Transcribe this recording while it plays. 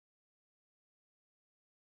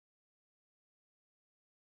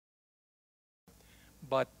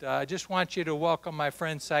but I just want you to welcome my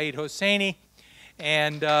friend Saeed Hosseini,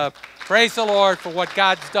 and praise the Lord for what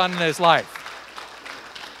God's done in his life.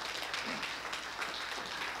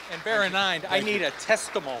 And bear in mind, I need a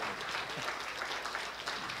testimony.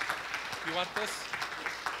 You want this?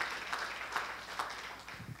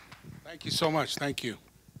 Thank you so much. Thank you.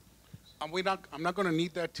 I'm not going to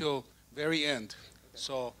need that till very end.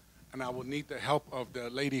 So, and I will need the help of the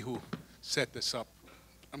lady who set this up.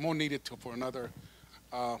 I won't need it for another,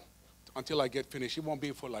 until I get finished. It won't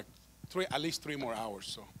be for like at least 3 more hours.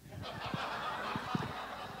 So.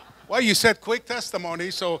 Well, you said quick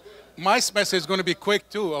testimony, so my message is going to be quick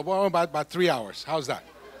too. Well, about 3 hours. How's that?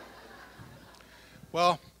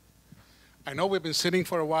 Well, I know we've been sitting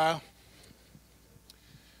for a while.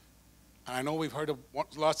 I know we've heard of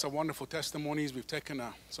lots of wonderful testimonies. We've taken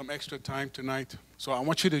some extra time tonight. So I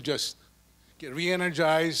want you to just get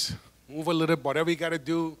re-energized, move a little, whatever you got to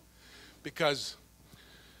do, because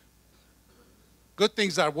good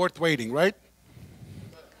things are worth waiting, right?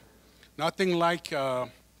 Nothing like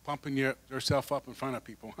pumping yourself up in front of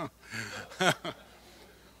people.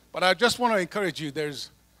 But I just want to encourage you.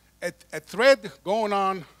 There's a thread going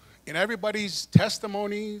on in everybody's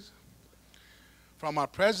testimonies, from our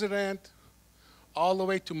president all the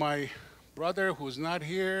way to my brother who's not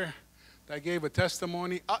here that gave a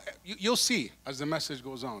testimony. You'll see as the message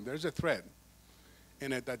goes on. There's a thread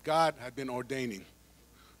in it that God had been ordaining.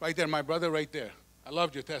 Right there, my brother right there. I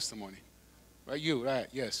loved your testimony. Right, you, right,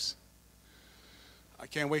 yes. I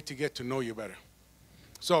can't wait to get to know you better.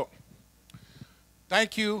 So,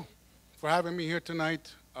 thank you for having me here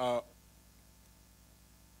tonight.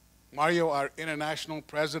 Mario, our international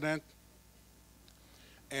president,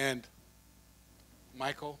 and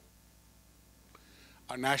Michael,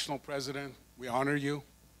 our national president, we honor you.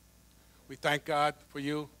 We thank God for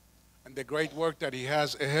you and the great work that he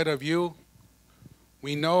has ahead of you.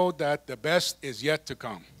 We know that the best is yet to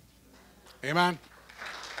come. Amen.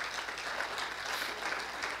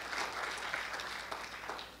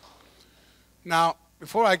 Now,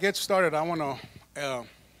 before I get started, I want to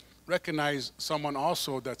recognize someone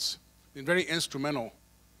also that's been very instrumental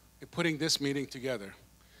in putting this meeting together.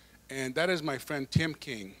 And that is my friend Tim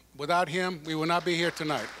King. Without him, we would not be here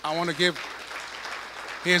tonight. I want to give,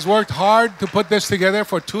 he has worked hard to put this together.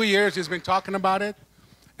 For 2 years, he's been talking about it.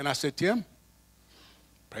 And I said, Tim,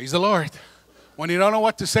 praise the Lord. When you don't know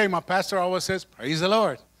what to say, my pastor always says, praise the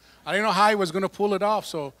Lord. I didn't know how he was going to pull it off,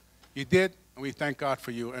 so you did, and we thank God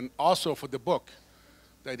for you. And also for the book,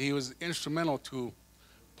 that he was instrumental to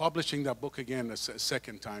publishing that book again a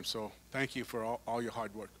second time. So thank you for all your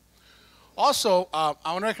hard work. Also, I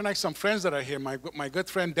want to recognize some friends that are here. My good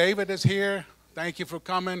friend David is here. Thank you for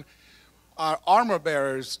coming. Our armor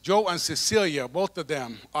bearers, Joe and Cecilia, both of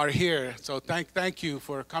them are here. So thank you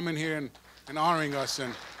for coming here and honoring us,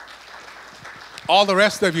 and all the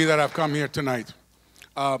rest of you that have come here tonight.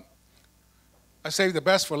 I saved the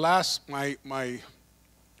best for last. My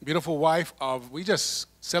beautiful wife, we just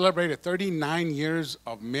celebrated 39 years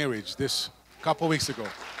of marriage this couple weeks ago.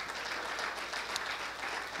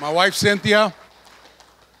 My wife, Cynthia,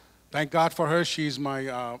 thank God for her. She's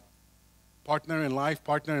my partner in life,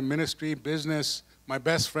 partner in ministry, business, my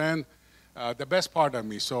best friend, the best part of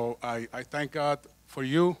me. So I thank God for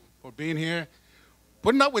you, for being here,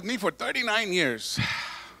 putting up with me for 39 years.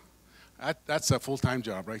 That's a full-time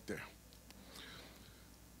job right there.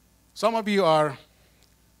 Some of you are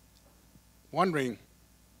wondering,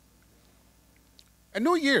 a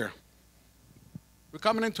new year. We're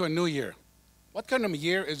coming into a new year. What kind of a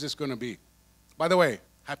year is this going to be? By the way,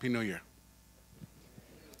 Happy New Year.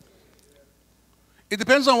 It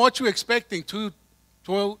depends on what you're expecting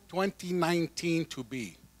 2019 to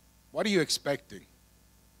be. What are you expecting?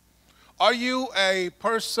 Are you a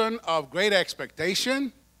person of great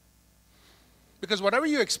expectation? Because whatever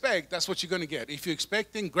you expect, that's what you're going to get. If you're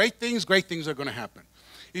expecting great things are going to happen.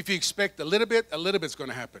 If you expect a little bit's going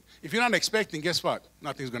to happen. If you're not expecting, guess what?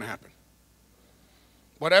 Nothing's going to happen.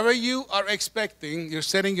 Whatever you are expecting, you're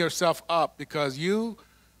setting yourself up, because you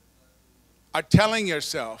are telling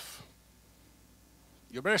yourself,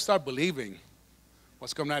 you better start believing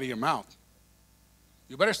what's coming out of your mouth.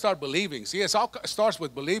 You better start believing. See, it all starts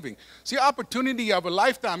with believing. See, opportunity of a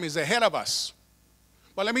lifetime is ahead of us.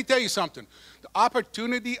 But let me tell you something. The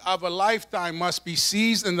opportunity of a lifetime must be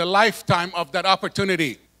seized in the lifetime of that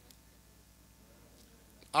opportunity.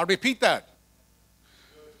 I'll repeat that.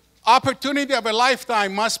 Opportunity of a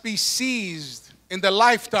lifetime must be seized in the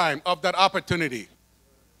lifetime of that opportunity.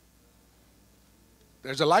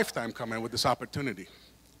 There's a lifetime coming with this opportunity.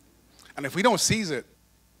 And if we don't seize it,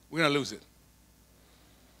 we're going to lose it.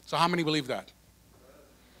 So how many believe that?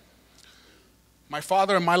 My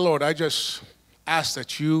Father and my Lord, I just ask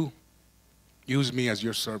that you use me as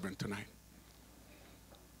your servant tonight.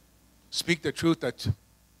 Speak the truth that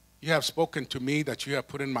you have spoken to me, that you have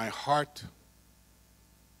put in my heart,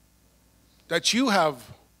 that you have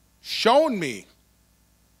shown me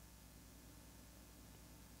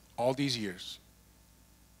all these years.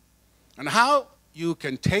 And how you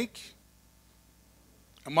can take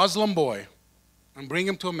a Muslim boy and bring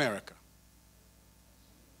him to America.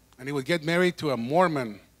 And he would get married to a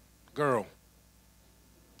Mormon girl.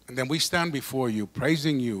 And then we stand before you,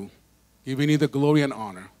 praising you, giving you the glory and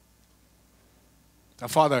honor. Now,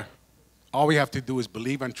 Father, all we have to do is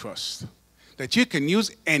believe and trust that you can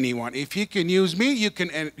use anyone. If you can use me, you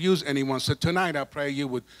can use anyone. So tonight I pray you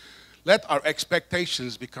would let our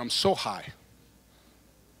expectations become so high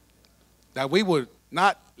that we would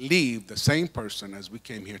not leave the same person as we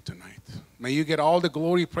came here tonight. May you get all the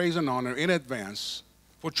glory, praise, and honor in advance.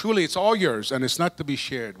 For truly it's all yours, and it's not to be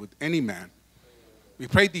shared with any man. We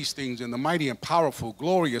pray these things in the mighty and powerful,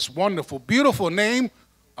 glorious, wonderful, beautiful name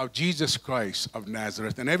of Jesus Christ of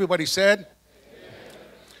Nazareth. And everybody said, amen.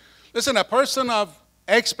 Listen, a person of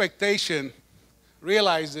expectation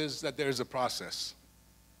realizes that there is a process.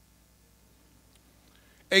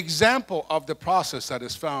 Example of the process that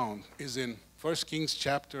is found is in 1 Kings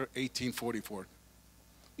chapter 18:44.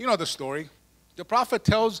 You know the story. The prophet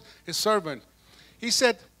tells his servant, he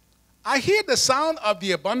said, I hear the sound of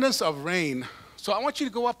the abundance of rain, so I want you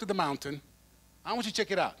to go up to the mountain. I want you to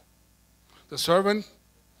check it out. The servant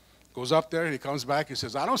goes up there and he comes back. He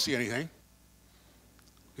says, I don't see anything.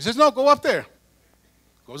 He says, no, go up there.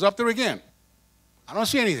 Goes up there again. I don't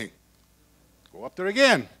see anything. Go up there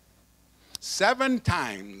again. 7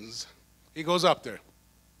 times he goes up there.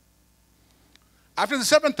 After the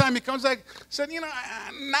 7th time, he comes back, said, you know,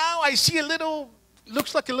 now I see a little,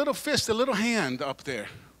 looks like a little fist, a little hand up there.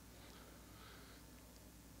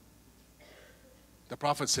 The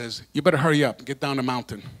prophet says, you better hurry up and get down the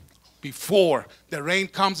mountain before the rain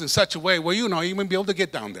comes in such a way where you won't even be able to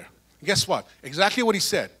get down there. And guess what? Exactly what he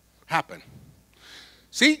said happened.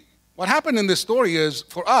 See, what happened in this story is,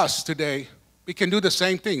 for us today, we can do the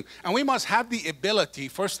same thing. And we must have the ability,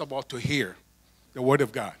 first of all, to hear the Word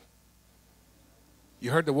of God.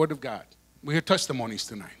 You heard the Word of God. We hear testimonies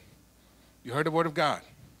tonight. You heard the Word of God.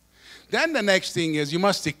 Then the next thing is you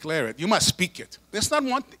must declare it. You must speak it.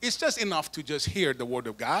 It's just enough to just hear the Word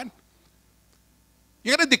of God.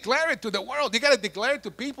 You got to declare it to the world. You got to declare it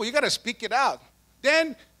to people. You got to speak it out.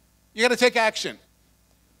 Then you got to take action.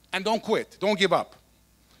 And don't quit. Don't give up.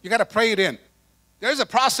 You got to pray it in. There's a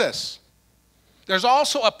process. There's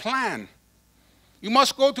also a plan. You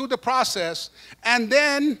must go through the process and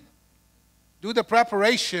then do the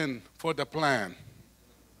preparation for the plan.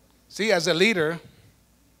 See, as a leader,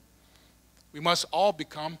 we must all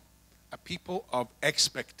become a people of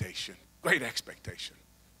expectation, great expectation.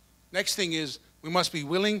 Next thing is we must be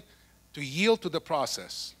willing to yield to the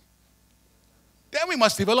process. Then we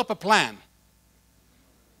must develop a plan.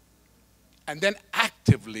 And then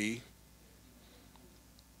actively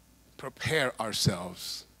prepare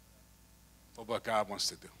ourselves for what God wants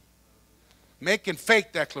to do. Making faith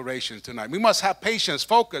declarations tonight. We must have patience,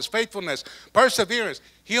 focus, faithfulness, perseverance,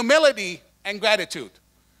 humility, and gratitude.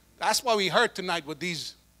 That's what we heard tonight with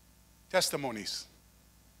these testimonies.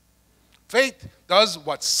 Faith does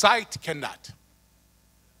what sight cannot.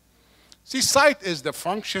 See, sight is the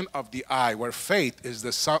function of the eye, where faith is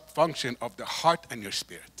the function of the heart and your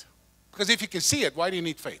spirit. Because if you can see it, why do you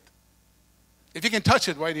need faith? If you can touch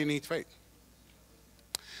it, why do you need faith?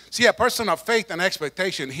 See, a person of faith and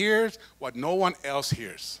expectation hears what no one else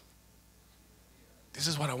hears. This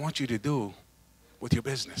is what I want you to do with your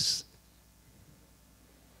business.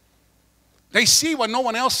 They see what no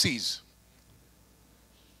one else sees.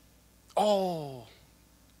 Oh,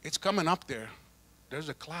 it's coming up there. There's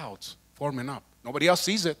the clouds forming up. Nobody else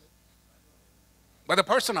sees it. But the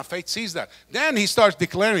person of faith sees that. Then he starts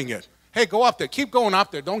declaring it. Hey, go up there. Keep going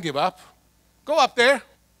up there. Don't give up. Go up there.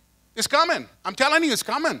 It's coming. I'm telling you, it's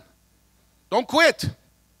coming. Don't quit.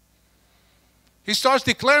 He starts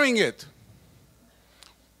declaring it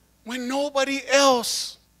when nobody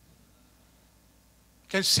else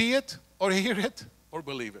can see it or hear it or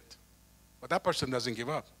believe it. But that person doesn't give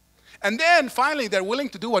up. And then finally, they're willing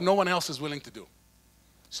to do what no one else is willing to do.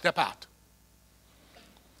 Step out.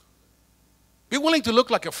 Be willing to look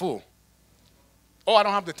like a fool. Oh, I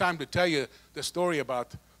don't have the time to tell you the story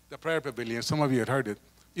about the Prayer Pavilion. Some of you had heard it.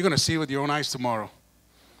 You're going to see it with your own eyes tomorrow.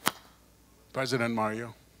 President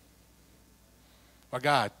Mario. But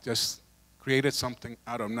God just created something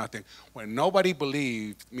out of nothing. When nobody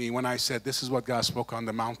believed me when I said this is what God spoke on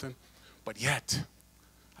the mountain, but yet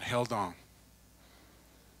I held on.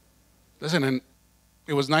 Listen,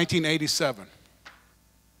 it was 1987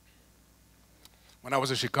 when I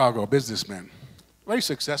was in Chicago, a businessman. Very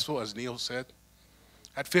successful, as Neil said.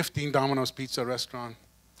 Had 15 Domino's Pizza restaurant.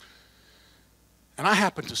 And I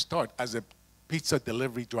happened to start as a pizza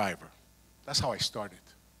delivery driver. That's how I started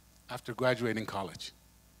after graduating college.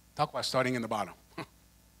 Talk about starting in the bottom.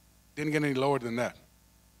 Didn't get any lower than that.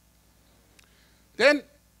 Then,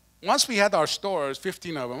 once we had our stores,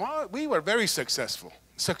 15 of them, we were very successful.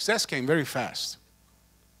 Success came very fast.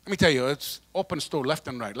 Let me tell you, it's open store left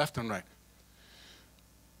and right, left and right.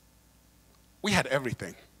 We had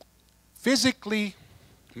everything. Physically,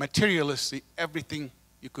 materialistically, everything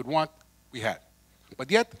you could want, we had.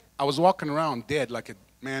 But yet, I was walking around dead like a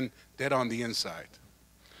man dead on the inside.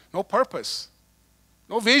 No purpose,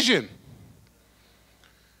 no vision.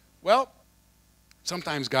 Well,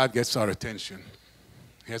 sometimes God gets our attention.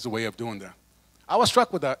 He has a way of doing that. I was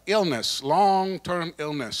struck with an illness, long-term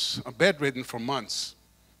illness, bedridden for months.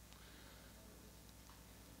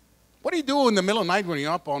 What do you do in the middle of the night when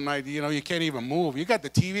you're up all night? You know, you can't even move. You got the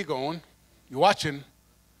TV going. You're watching.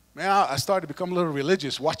 Man, I started to become a little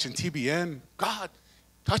religious, watching TBN. God,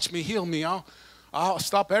 touch me, heal me. I'll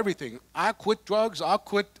stop everything. I quit drugs. I'll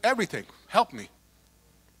quit everything. Help me.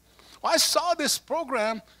 Well, I saw this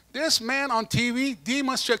program. This man on TV,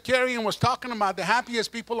 Shakarian, was talking about the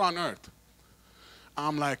happiest people on earth.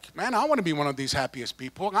 I'm like, man, I want to be one of these happiest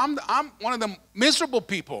people. I'm one of the miserable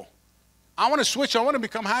people. I want to switch. I want to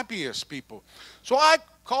become happiest people. So I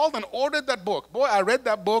called and ordered that book. Boy, I read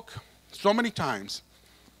that book so many times.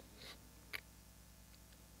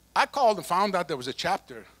 I called and found out there was a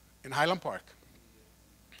chapter in Highland Park.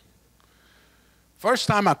 First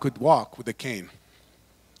time I could walk with a cane.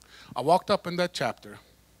 I walked up in that chapter,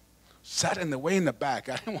 sat in the way in the back.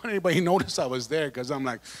 I didn't want anybody to notice I was there because I'm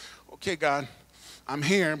like, okay, God, I'm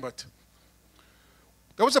here. But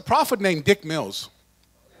there was a prophet named Dick Mills.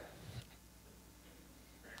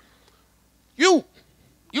 You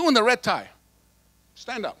in the red tie,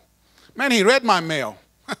 stand up. Man, he read my mail.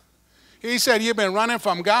 He said, you've been running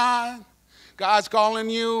from God. God's calling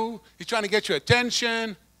you. He's trying to get your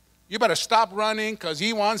attention. You better stop running because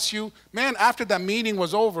he wants you. Man, after that meeting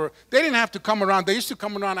was over, they didn't have to come around. They used to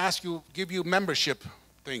come around and ask you, give you membership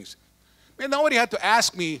things. Man, nobody had to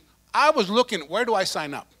ask me. I was looking, where do I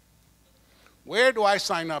sign up? Where do I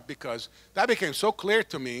sign up? Because that became so clear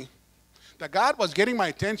to me that God was getting my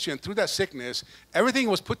attention through that sickness. Everything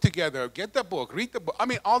was put together. Get the book, read the book. I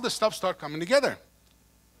mean, all the stuff started coming together.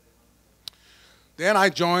 Then I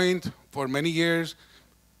joined for many years,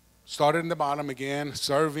 started in the bottom again,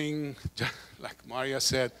 serving, like Maria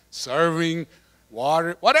said, serving,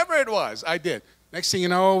 water, whatever it was, I did. Next thing you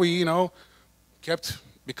know, we, kept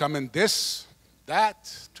becoming this,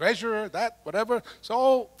 that, treasurer, that, whatever.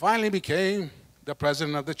 So finally became the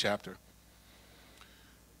president of the chapter.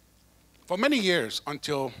 For many years,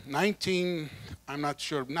 until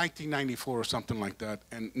 1994 or something like that,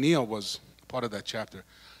 and Neil was part of that chapter,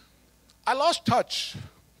 I lost touch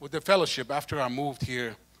with the fellowship after I moved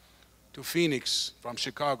here to Phoenix from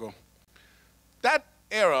Chicago. That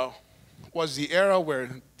era was the era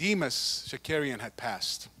where Shakarian had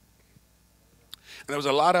passed. And there was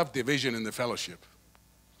a lot of division in the fellowship.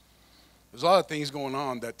 There was a lot of things going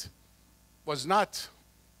on that was not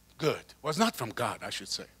good, was not from God, I should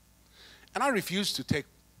say. And I refused to take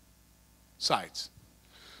sides.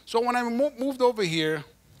 So when I moved over here,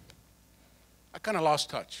 I kind of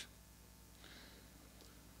lost touch.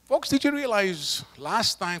 Folks, did you realize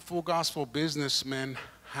last time Full Gospel Businessmen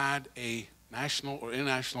had a national or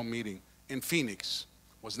international meeting in Phoenix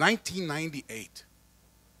was 1998.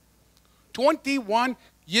 21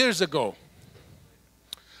 years ago.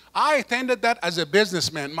 I attended that as a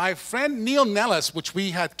businessman. My friend Neil Nellis, which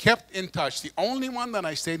we had kept in touch, the only one that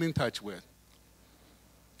I stayed in touch with,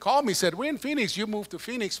 called me, said, we're in Phoenix, you moved to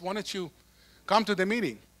Phoenix, why don't you come to the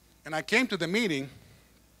meeting? And I came to the meeting.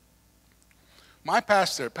 My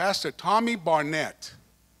pastor, Pastor Tommy Barnett,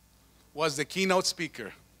 was the keynote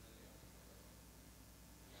speaker.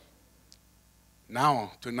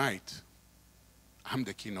 Now, tonight, I'm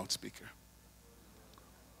the keynote speaker.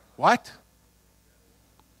 What?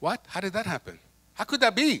 What? How did that happen? How could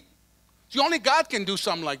that be? See, only God can do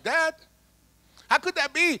something like that. How could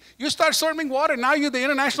that be? You start serving water, now you're the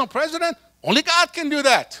international president? Only God can do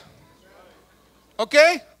that.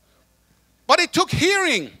 Okay? But it took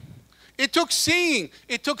hearing. It took seeing.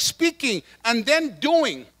 It took speaking. And then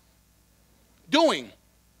doing. Doing.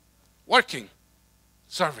 Working.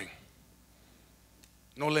 Serving.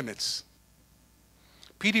 No limits.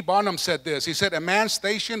 P.T. Barnum said this. He said, a man's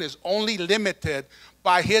station is only limited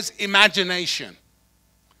by his imagination.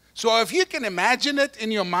 So if you can imagine it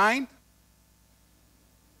in your mind,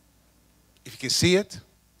 if you can see it,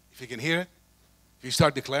 if you can hear it, if you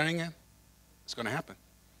start declaring it, it's going to happen.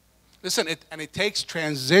 Listen, it takes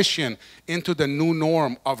transition into the new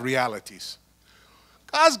norm of realities.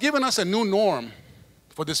 God's given us a new norm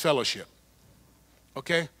for this fellowship.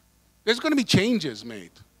 Okay? There's going to be changes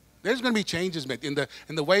made. There's going to be changes made in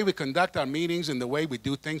the way we conduct our meetings, in the way we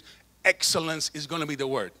do things. Excellence is going to be the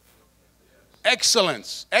word.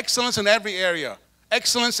 Excellence. Excellence in every area.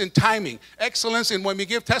 Excellence in timing. Excellence in when we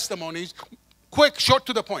give testimonies, quick, short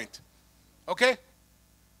to the point. Okay?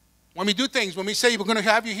 When we do things, when we say we're going to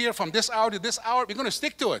have you here from this hour to this hour, we're going to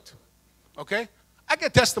stick to it. Okay? I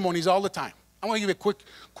get testimonies all the time. I want to give you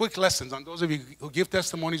quick lessons on those of you who give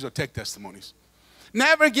testimonies or take testimonies.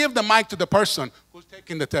 Never give the mic to the person who's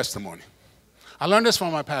taking the testimony. I learned this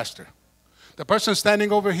from my pastor. The person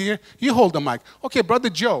standing over here, you hold the mic. Okay, Brother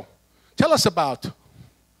Joe, tell us about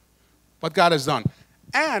what God has done.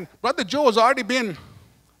 And Brother Joe has already been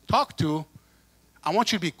talked to. I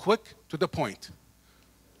want you to be quick to the point.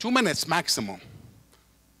 2 minutes maximum.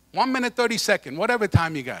 1 minute, 30 seconds, whatever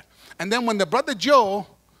time you got. And then when the Brother Joe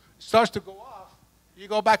starts to go off, you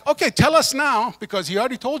go back, okay, tell us now, because he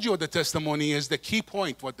already told you what the testimony is, the key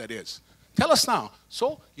point, what that is. Tell us now.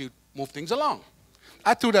 So you move things along.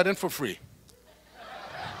 I threw that in for free.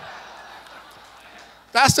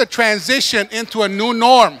 That's the transition into a new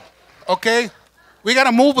norm, okay? We got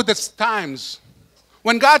to move with the times.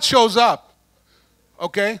 When God shows up,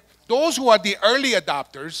 okay, those who are the early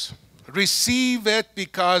adopters receive it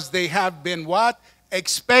because they have been what?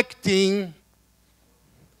 Expecting.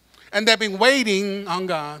 And they've been waiting on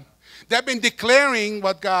God. They've been declaring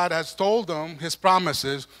what God has told them, his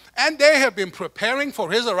promises, and they have been preparing for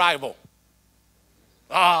his arrival.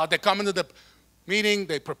 They come into the meeting,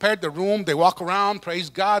 they prepared the room, they walk around, praise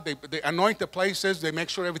God, they anoint the places, they make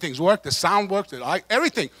sure everything's worked, the sound works,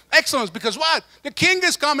 everything. Excellence, because what? The king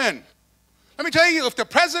is coming. Let me tell you, if the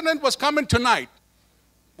president was coming tonight,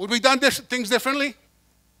 would we done things differently?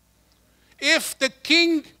 If the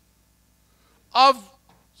king of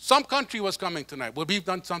some country was coming tonight, would we have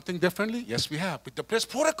done something differently? Yes, we have. But there's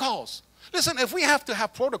protocols. Listen, if we have to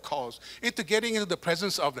have protocols into getting into the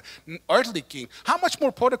presence of the earthly king, how much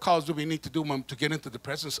more protocols do we need to do to get into the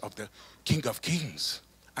presence of the King of Kings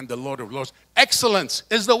and the Lord of Lords? Excellence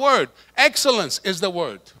is the word. Excellence is the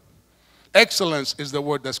word. Excellence is the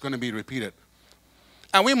word that's going to be repeated.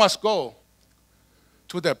 And we must go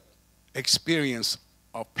to the experience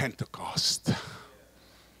of Pentecost.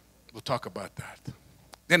 We'll talk about that.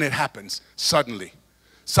 Then it happens suddenly.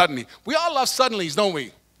 Suddenly. We all love suddenlies, don't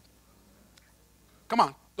we? Come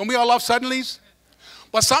on. Don't we all love suddenlies?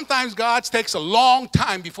 But sometimes God takes a long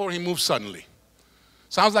time before he moves suddenly.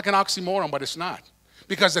 Sounds like an oxymoron, but it's not.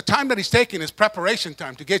 Because the time that he's taking is preparation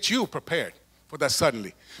time to get you prepared for that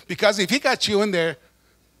suddenly. Because if he got you in there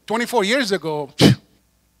 24 years ago,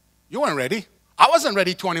 you weren't ready. I wasn't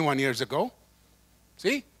ready 21 years ago.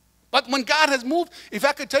 See? But when God has moved, if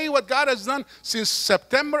I could tell you what God has done since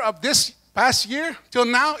September of this past year till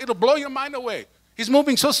now, it'll blow your mind away. He's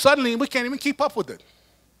moving so suddenly, we can't even keep up with it.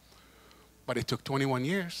 But it took 21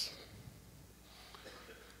 years.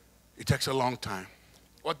 It takes a long time.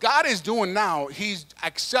 What God is doing now, he's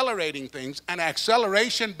accelerating things, and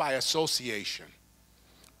acceleration by association.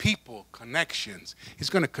 People, connections. He's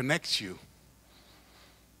going to connect you.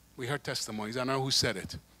 We heard testimonies. I don't know who said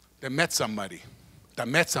it. They met somebody.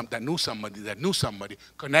 That knew somebody.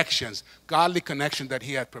 Connections. Godly connection that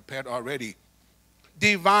he had prepared already.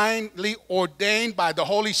 Divinely ordained by the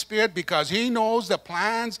Holy Spirit, because he knows the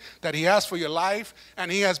plans that he has for your life,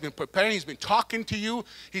 and he has been preparing. He's been talking to you.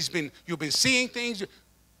 You've been seeing things,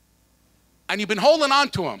 and you've been holding on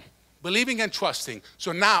to him, believing and trusting.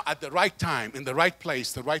 So now, at the right time, in the right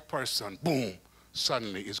place, the right person, boom,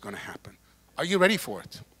 suddenly it's going to happen. Are you ready for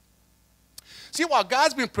it? See, while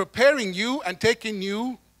God's been preparing you and taking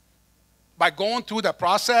you by going through the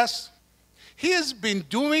process, he has been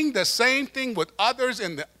doing the same thing with others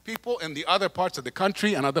and the people in the other parts of the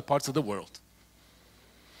country and other parts of the world.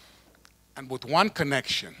 And with one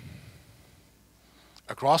connection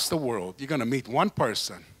across the world, you're going to meet one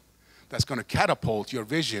person that's going to catapult your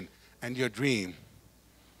vision and your dream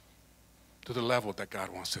to the level that God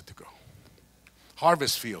wants it to go.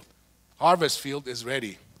 Harvest field. Harvest field is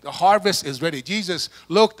ready. The harvest is ready. Jesus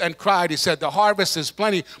looked and cried. He said, the harvest is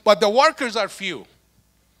plenty, but the workers are few.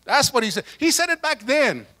 That's what he said. He said it back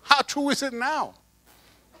then. How true is it now?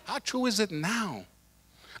 How true is it now?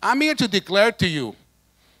 I'm here to declare to you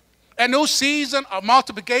a new season of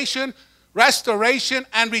multiplication, restoration,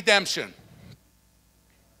 and redemption.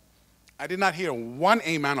 I did not hear one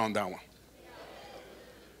amen on that one.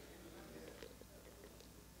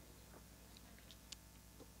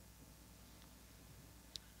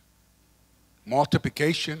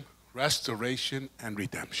 multiplication, restoration, and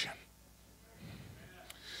redemption.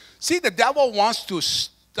 See, the devil wants to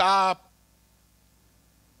stop.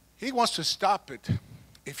 He wants to stop it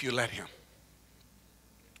if you let him.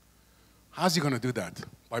 How's he going to do that?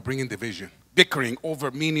 By bringing division, bickering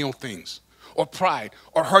over menial things, or pride,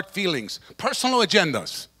 or hurt feelings, personal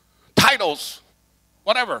agendas, titles,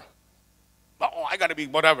 whatever. Oh, I got to be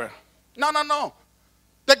whatever. No, no, no.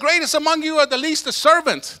 The greatest among you are the least a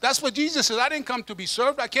servant. That's what Jesus says. I didn't come to be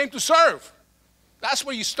served. I came to serve. That's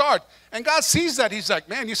where you start. And God sees that. He's like,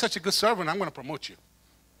 man, you're such a good servant. I'm going to promote you.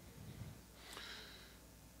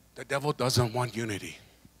 The devil doesn't want unity.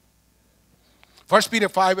 1 Peter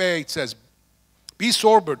 5:8 says, be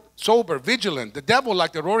sober, vigilant. The devil,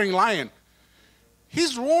 like the roaring lion,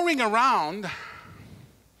 he's roaring around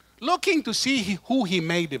looking to see who he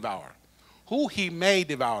may devour. Who he may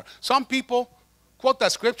devour. Some people quote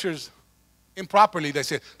that scriptures improperly. They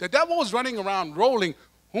say, the devil is running around rolling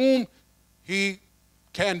whom he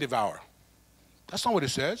can devour. That's not what it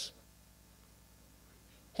says.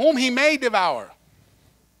 Whom he may devour.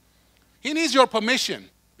 He needs your permission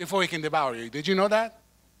before he can devour you. Did you know that?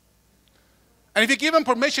 And if you give him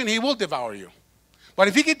permission, he will devour you. But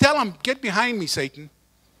if you can tell him, get behind me, Satan,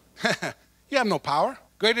 you have no power.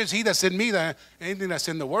 Greater is he that's in me than anything that's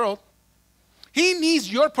in the world. He needs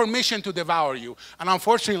your permission to devour you. And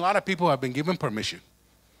unfortunately, a lot of people have been given permission.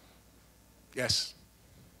 Yes.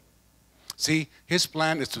 See, his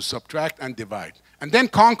plan is to subtract and divide. And then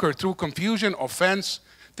conquer through confusion, offense.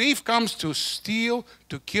 Thief comes to steal,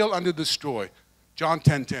 to kill, and to destroy. John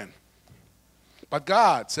 10:10. But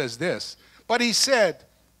God says this. But he said,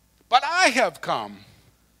 but I have come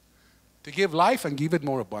to give life and give it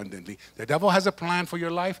more abundantly. The devil has a plan for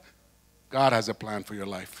your life. God has a plan for your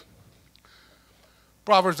life.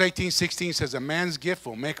 Proverbs 18:16 says, a man's gift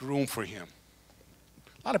will make room for him.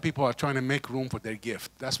 A lot of people are trying to make room for their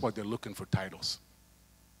gift. That's why they're looking for titles.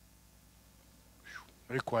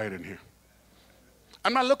 Very quiet in here.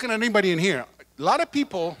 I'm not looking at anybody in here. A lot of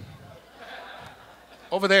people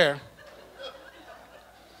over there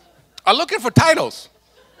are looking for titles.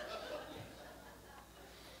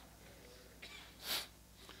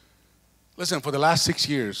 Listen, for the last 6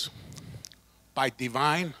 years, by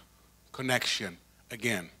divine connection,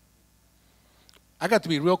 again, I got to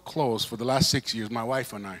be real close for the last 6 years, my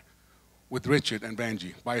wife and I, with Richard and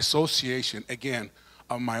Benji, by association, again,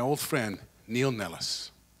 of my old friend, Neil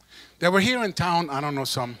Nellis. They were here in town, I don't know,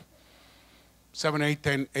 some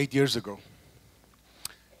 8 years ago.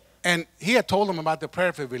 And he had told them about the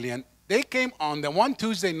Prayer Pavilion. They came on the one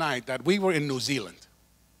Tuesday night that we were in New Zealand.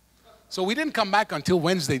 So we didn't come back until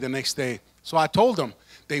Wednesday the next day. So I told them,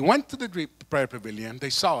 they went to the Prayer Pavilion, they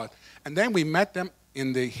saw it, and then we met them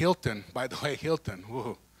in the Hilton, by the way, Hilton,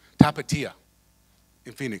 woohoo, Tapatia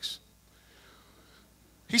in Phoenix.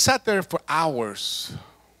 He sat there for hours,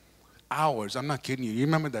 I'm not kidding you. You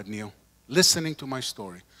remember that, Neil? Listening to my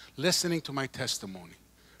story, listening to my testimony,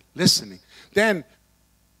 listening. Then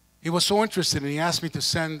he was so interested, and he asked me to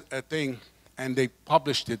send a thing, and they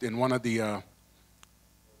published it in one of the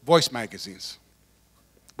voice magazines.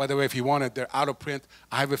 By the way, if you want it, they're out of print.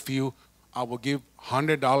 I have a few. I will give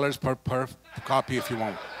 $100 per copy if you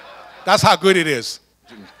want. That's how good it is.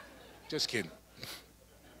 Just kidding.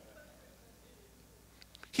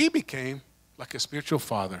 He became like a spiritual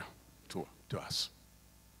father to us.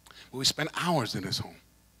 We spent hours in his home.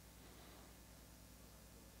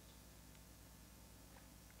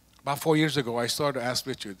 About 4 years ago, I started to ask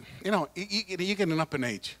Richard, you know, you're getting up in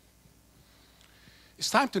age. It's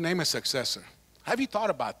time to name a successor. Have you thought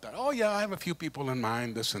about that? Oh, yeah, I have a few people in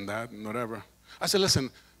mind, this and that, and whatever. I said, listen,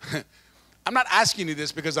 I'm not asking you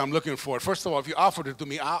this because I'm looking for it. First of all, if you offered it to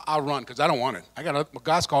me, I'll run because I don't want it.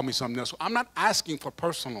 God's called me something else. So I'm not asking for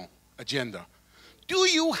personal agenda. Do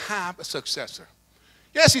you have a successor?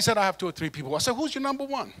 Yes, he said, I have 2 or 3 people. I said, who's your number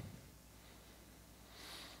one?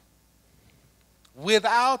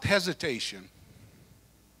 Without hesitation,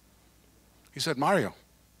 he said, Mario.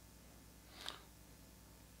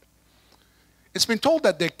 It's been told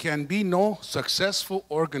that there can be no successful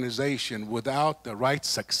organization without the right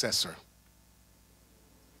successor.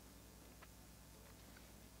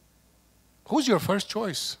 Who's your first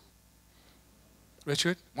choice?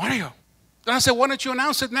 Richard? Mario. Then I said, why don't you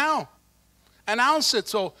announce it now? Announce it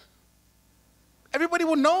so everybody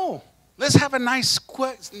will know. Let's have a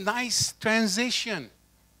nice transition.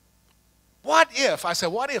 What if? I said,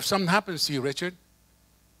 what if something happens to you, Richard?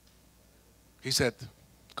 He said,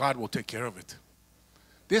 God will take care of it.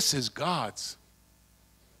 This is God's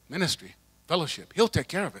ministry, fellowship. He'll take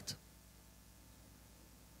care of it.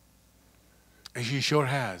 And He sure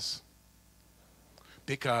has.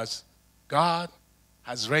 Because God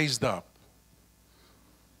has raised up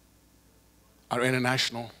our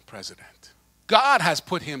international president. God has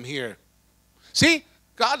put him here. See,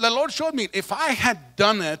 the Lord showed me, if I had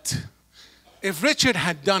done it, if Richard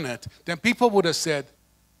had done it, then people would have said,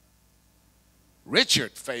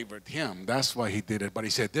 Richard favored him. That's why he did it. But he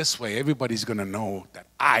said, this way, everybody's going to know that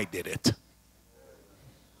I did it.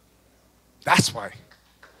 That's why.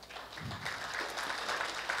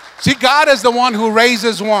 See, God is the one who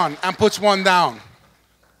raises one and puts one down.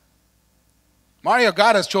 Mario,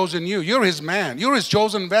 God has chosen you. You're his man. You're his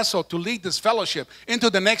chosen vessel to lead this fellowship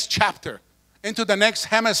into the next chapter, into the next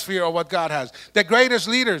hemisphere of what God has. The greatest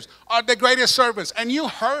leaders are the greatest servants. And you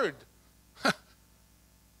heard.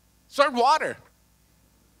 Serve water.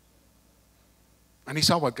 And he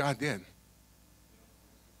saw what God did.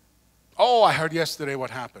 Oh, I heard yesterday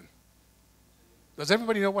what happened. Does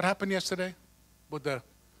everybody know what happened yesterday? With the,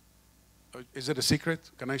 is it a secret?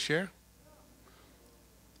 Can I share?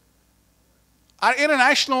 Our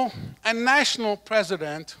international and national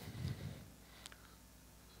president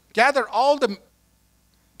gathered all the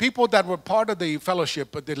people that were part of the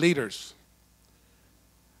fellowship, the leaders,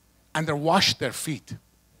 and they washed their feet.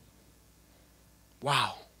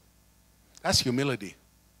 Wow. That's humility.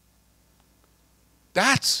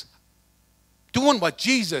 That's doing what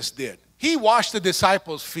Jesus did. He washed the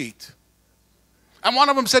disciples' feet. And one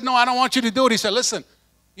of them said, no, I don't want you to do it. He said, listen,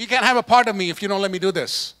 you can't have a part of me if you don't let me do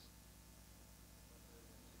this.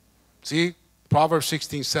 See, Proverbs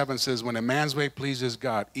 16:7 says, when a man's way pleases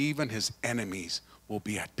God, even his enemies will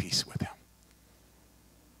be at peace with him.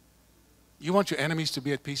 You want your enemies to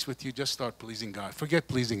be at peace with you? Just start pleasing God. Forget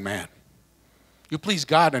pleasing man. You please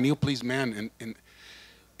God and you please man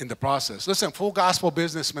in the process. Listen, Full Gospel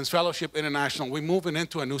Businessmen's Fellowship International, we're moving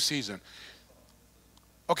into a new season.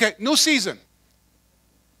 Okay, new season.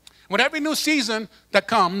 With every new season that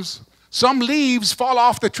comes, some leaves fall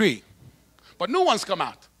off the tree, but new ones come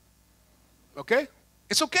out. Okay?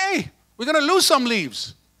 It's okay. We're going to lose some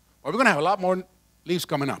leaves, or we're going to have a lot more leaves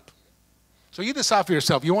coming up. So you decide for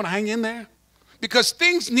yourself. You want to hang in there? Because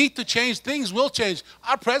things need to change. Things will change.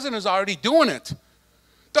 Our president is already doing it.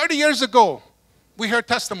 30 years ago, we heard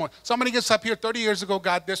testimony. Somebody gets up here, 30 years ago,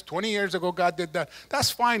 God did this. 20 years ago, God did that.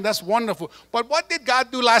 That's fine. That's wonderful. But what did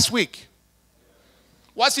God do last week?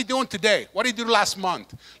 What's he doing today? What did he do last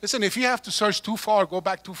month? Listen, if you have to search too far, go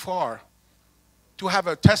back too far to have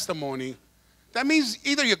a testimony, that means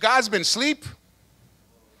either your God's been asleep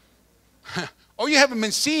or you haven't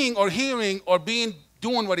been seeing or hearing or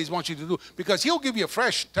doing what he wants you to do, because he'll give you a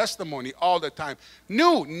fresh testimony all the time.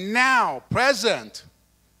 New, now, present.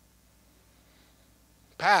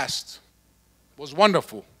 Past was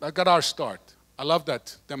wonderful. That got our start. I love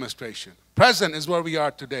that demonstration. Present is where we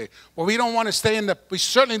are today. But we don't want to stay we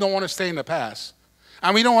certainly don't want to stay in the past.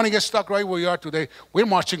 And we don't want to get stuck right where we are today. We're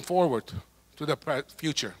marching forward to the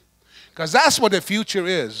future. Because that's what the future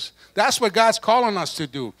is. That's what God's calling us to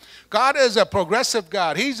do. God is a progressive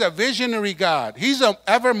God. He's a visionary God. He's an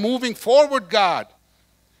ever-moving forward God.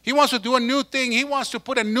 He wants to do a new thing. He wants to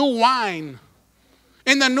put a new wine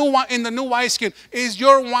in the new wineskin. Is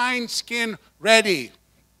your wineskin ready?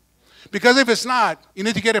 Because if it's not, you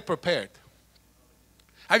need to get it prepared.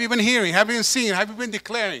 Have you been hearing? Have you been seeing? Have you been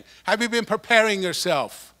declaring? Have you been preparing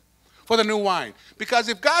yourself for the new wine? Because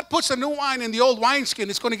if God puts the new wine in the old wineskin,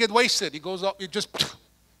 it's going to get wasted. It goes up,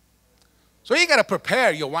 So you got to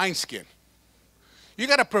prepare your wineskin. You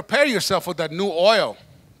got to prepare yourself for that new oil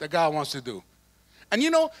that God wants to do. And you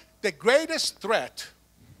know, the greatest threat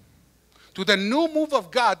to the new move of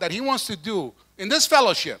God that he wants to do in this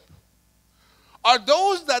fellowship are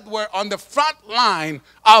those that were on the front line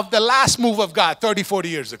of the last move of God 30, 40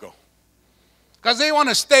 years ago. Because they want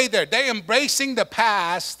to stay there. They're embracing the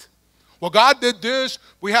past. Well, God did this.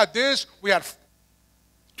 We had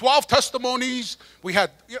 12 testimonies. We had,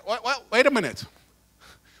 well, wait a minute.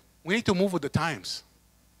 We need to move with the times.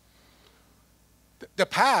 The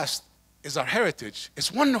past is our heritage.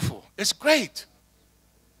 It's wonderful. It's great.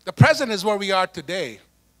 The present is where we are today.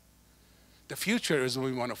 The future is what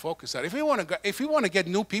we want to focus on. If we want to get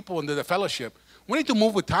new people into the fellowship, we need to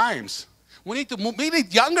move with times. We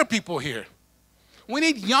need younger people here. We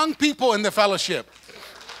need young people in the fellowship.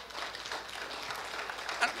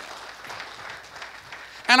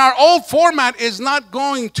 And our old format is not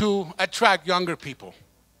going to attract younger people.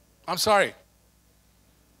 I'm sorry.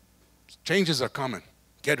 Changes are coming.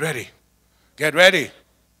 Get ready. Get ready.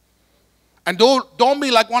 And don't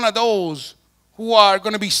be like one of those who are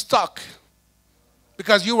going to be stuck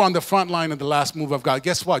because you were on the front line of the last move of God.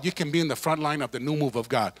 Guess what? You can be in the front line of the new move of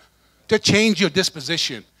God. To change your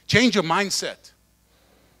disposition. Change your mindset.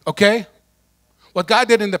 Okay? What God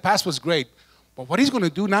did in the past was great. But what he's going to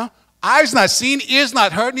do now, eyes not seen, ears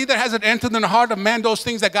not heard, neither has it entered in the heart of man those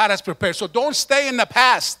things that God has prepared. So don't stay in the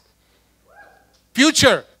past.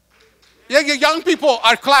 Future. Yeah, young people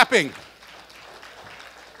are clapping.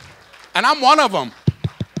 And I'm one of them.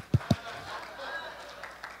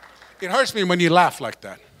 It hurts me when you laugh like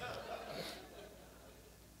that.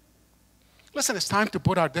 Listen, it's time to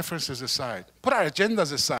put our differences aside. Put our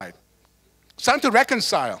agendas aside. It's time to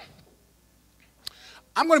reconcile.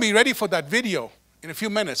 I'm going to be ready for that video in a few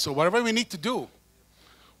minutes. So whatever we need to do,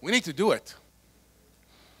 we need to do it.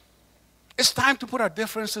 It's time to put our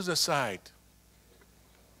differences aside.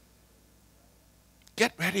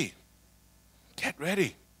 Get ready. Get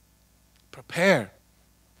ready. Prepare.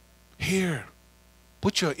 Hear.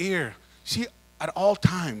 Put your ear. See, at all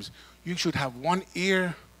times, you should have one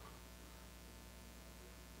ear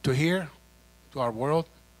to hear to our world,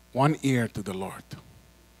 one ear to the Lord.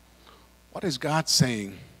 What is God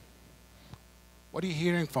saying? What are you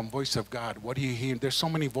hearing from voice of God? What are you hearing? There's so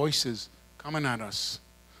many voices coming at us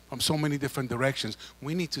from so many different directions.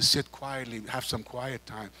 We need to sit quietly, have some quiet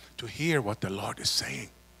time to hear what the Lord is saying,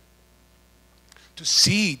 to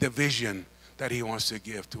see the vision that he wants to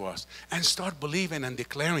give to us and start believing and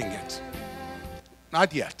declaring it.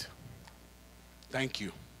 Not yet. Thank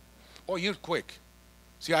you. Oh, you're quick.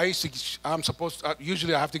 See,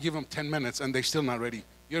 usually I have to give them 10 minutes and they're still not ready.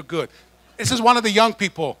 You're good. This is one of the young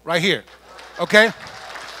people right here, okay?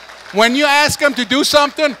 When you ask them to do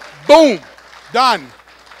something, boom, done.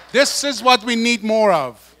 This is what we need more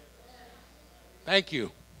of. Thank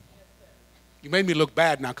you. You made me look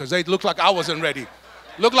bad now because they look like I wasn't ready.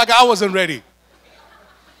 Look like I wasn't ready.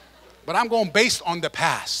 But I'm going based on the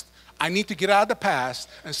past. I need to get out of the past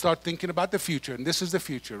and start thinking about the future. And this is the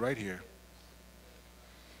future right here.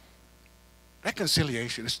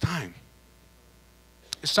 Reconciliation. It's time.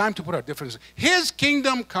 It's time to put our differences. His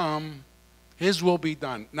kingdom come, his will be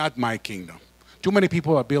done, not my kingdom. Too many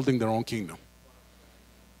people are building their own kingdom.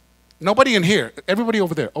 Nobody in here. Everybody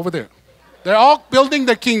over there, over there. They're all building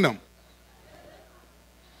their kingdom.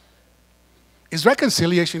 Is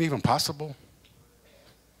reconciliation even possible?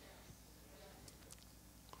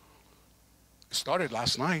 It started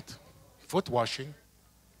last night. Foot washing.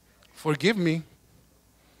 Forgive me.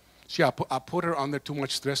 See, I put her under too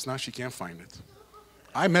much stress now. She can't find it.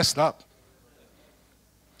 I messed up.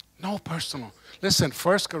 No personal. Listen,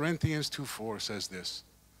 1 Corinthians 2:4 says this.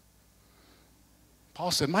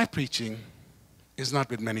 Paul said, my preaching is not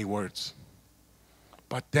with many words,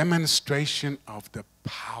 but demonstration of the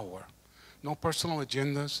power. No personal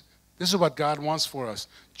agendas. This is what God wants for us.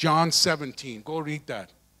 John 17. Go read that.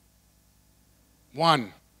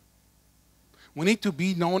 1. We need to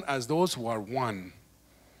be known as those who are one.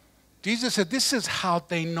 Jesus said, this is how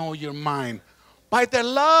they know you're mine. By the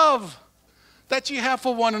love that you have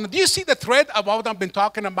for one another. Do you see the thread of what I've been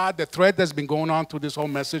talking about? The thread that's been going on through this whole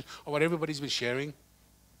message, or what everybody's been sharing?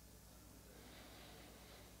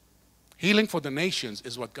 Healing for the nations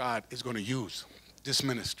is what God is going to use. This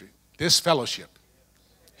ministry, this fellowship.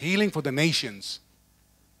 Healing for the nations.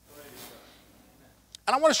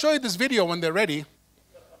 And I want to show you this video when they're ready.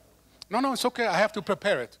 No, it's okay. I have to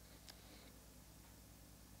prepare it.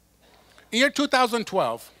 In year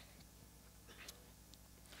 2012,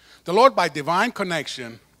 the Lord, by divine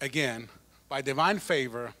connection, again, by divine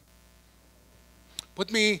favor,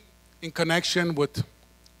 put me in connection with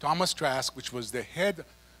Thomas Trask, which was the head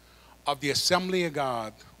of the Assembly of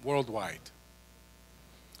God worldwide.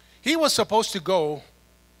 He was supposed to go.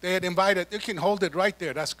 They had invited. You can hold it right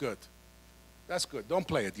there. That's good. That's good. Don't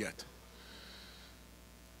play it yet.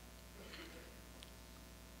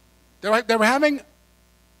 They were having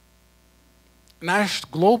National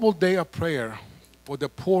Global Day of Prayer for the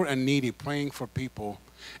poor and needy, praying for people.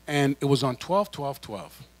 And it was on 12-12-12.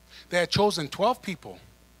 They had chosen 12 people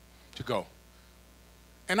to go.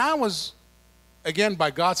 And I was, again, by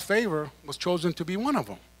God's favor, was chosen to be one of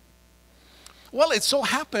them. Well, it so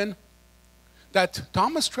happened that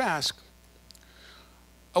Thomas Trask,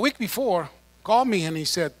 a week before, called me and he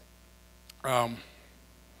said,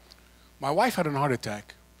 my wife had a heart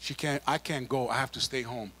attack. I can't go. I have to stay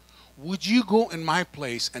home. Would you go in my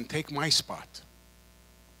place and take my spot?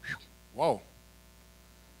 Whoa.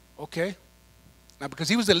 Okay. Now, because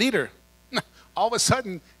he was the leader, all of a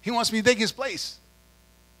sudden, he wants me to take his place.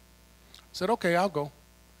 I said, okay, I'll go.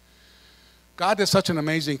 God did such an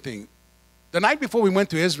amazing thing. The night before we went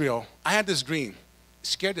to Israel, I had this dream. It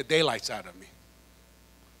scared the daylights out of me.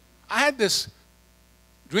 I had this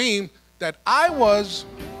dream that I was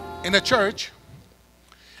in a church,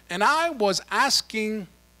 and I was asking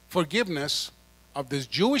forgiveness of this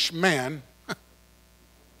Jewish man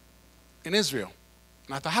in Israel.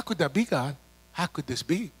 And I thought, how could that be, God? How could this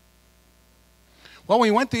be? Well, when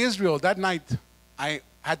we went to Israel that night, I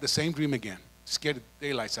had the same dream again. Scared the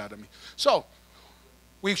daylights out of me. So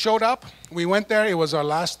we showed up. We went there. It was our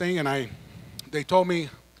last thing. And they told me,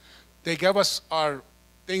 they gave us our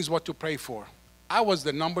things what to pray for. I was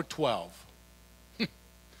the number 12.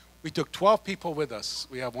 We took 12 people with us.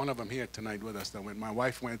 We have one of them here tonight with us that went. My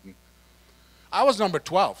wife went. And I was number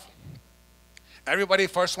 12. Everybody,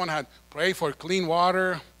 first one had pray for clean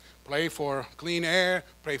water, pray for clean air,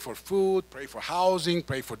 pray for food, pray for housing,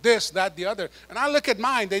 pray for this, that, the other. And I look at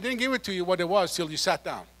mine. They didn't give it to you what it was till you sat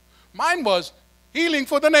down. Mine was healing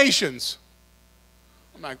for the nations.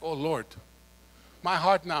 I'm like, oh, Lord. My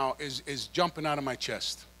heart now is jumping out of my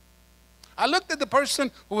chest. I looked at the person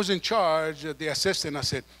who was in charge, the assistant. I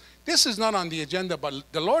said, this is not on the agenda, but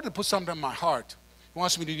the Lord had put something in my heart. He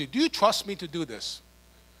wants me to do. Do you trust me to do this?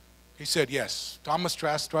 He said, yes. Thomas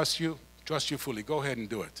trusts you fully. Go ahead and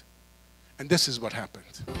do it. And this is what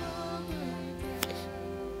happened.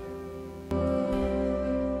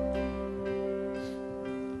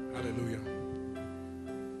 Hallelujah.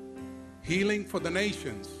 Healing for the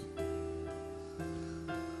nations.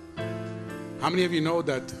 How many of you know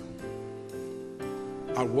that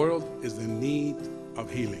our world is in need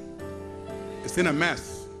of healing? It's in a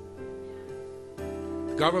mess.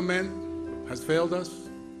 Government has failed us.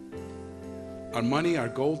 Our money, our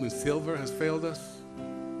gold and silver has failed us.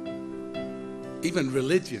 Even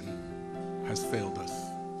religion has failed us.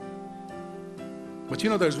 But you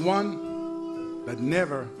know, there's one that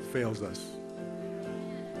never fails us.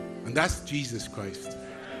 And that's Jesus Christ.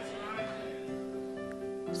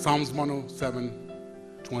 Psalms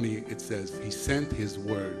 107:20, it says, he sent his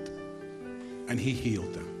word and he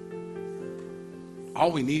healed them.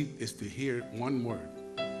 All we need is to hear one word.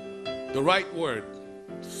 The right word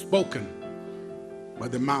spoken by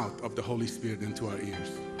the mouth of the Holy Spirit into our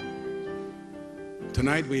ears.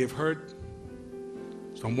 Tonight we have heard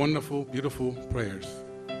some wonderful, beautiful prayers.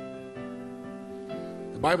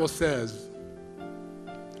 The Bible says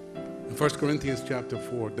in 1 Corinthians chapter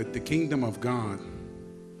 4 that the kingdom of God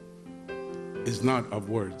is not of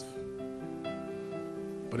words,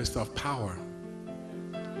 but it's of power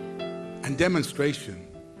and demonstration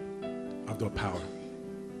of the power.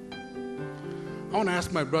 I want to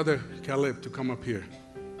ask my brother Caleb to come up here.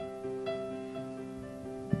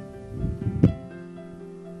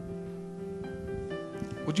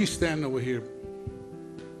 Would you stand over here?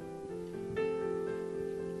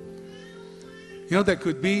 You know, there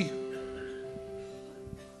could be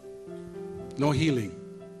no healing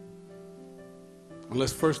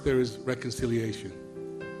unless first there is reconciliation.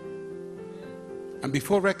 And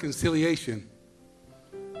before reconciliation,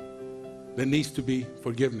 there needs to be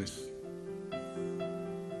forgiveness.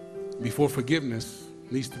 Before forgiveness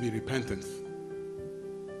needs to be repentance.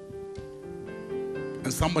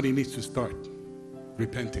 And somebody needs to start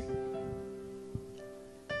repenting.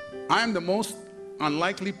 I am the most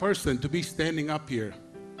unlikely person to be standing up here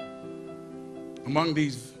among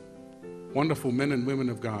these wonderful men and women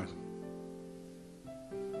of God.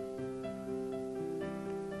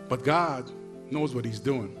 But God knows what he's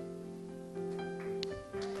doing.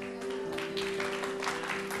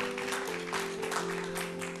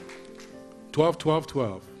 Twelve, 12,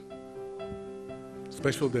 12.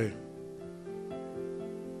 Special day.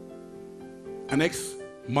 An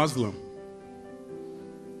ex-Muslim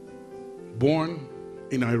born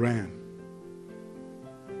in Iran,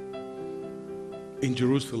 in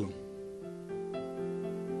Jerusalem,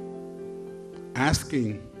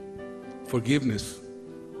 asking forgiveness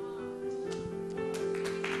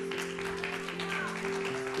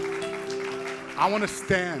I want to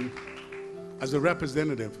stand as a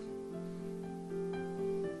representative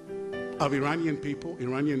of Iranian people,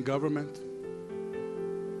 Iranian government,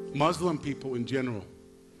 Muslim people in general,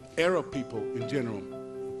 Arab people in general.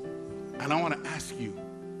 And I want to ask you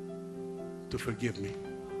to forgive me.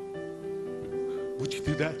 Would you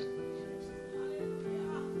do that?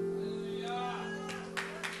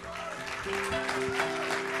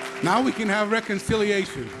 Now we can have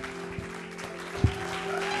reconciliation.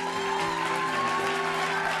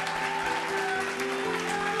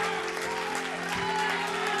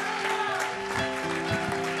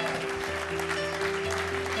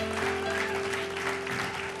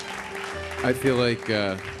 I feel like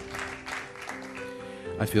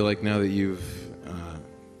now that you've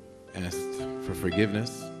asked for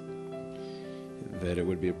forgiveness, that it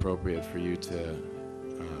would be appropriate for you to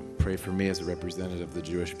pray for me as a representative of the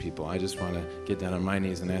Jewish people. I just want to get down on my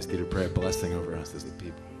knees and ask you to pray a blessing over us as a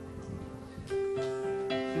people.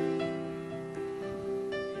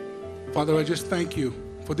 Father, I just thank you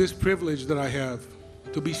for this privilege that I have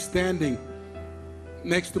to be standing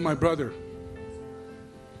next to my brother.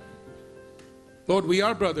 Lord, we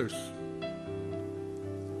are brothers,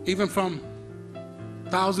 even from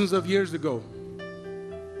thousands of years ago.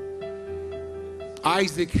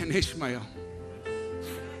 Isaac and Ishmael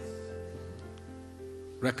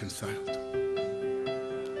reconciled.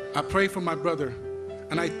 I pray for my brother,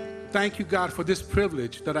 and I thank you, God, for this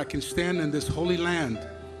privilege that I can stand in this holy land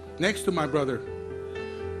next to my brother.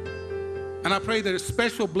 And I pray that a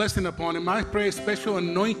special blessing upon him. I pray a special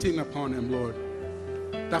anointing upon him, Lord.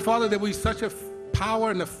 That, Father, there will be such a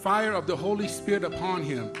power and the fire of the Holy Spirit upon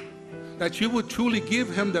him, that you would truly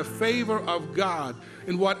give him the favor of God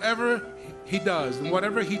in whatever he does and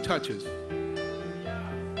whatever he touches.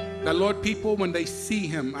 That, Lord, people, when they see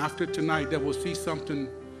him after tonight, they will see something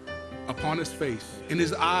upon his face, in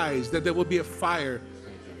his eyes, that there will be a fire.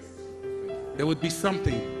 There would be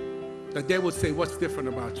something that they would say, what's different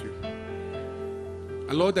about you?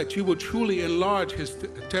 And Lord, that you will truly enlarge his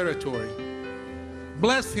territory.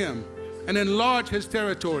 Bless him and enlarge his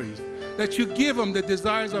territories. That you give him the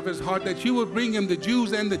desires of his heart, that you will bring him the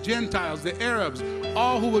Jews and the Gentiles, the Arabs,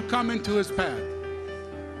 all who would come into his path.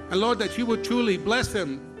 And Lord, that you would truly bless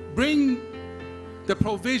him. Bring the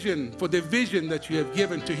provision for the vision that you have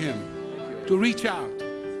given to him to reach out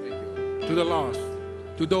to the lost,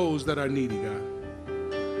 to those that are needy, God.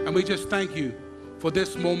 And we just thank you for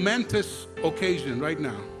this momentous occasion right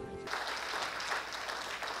now.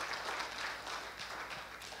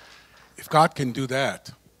 If God can do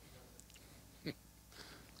that,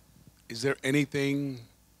 is there anything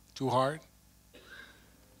too hard?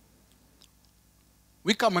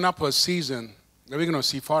 We're coming up with a season that we're going to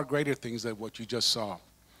see far greater things than what you just saw.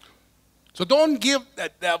 So don't give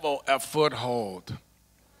the devil a foothold.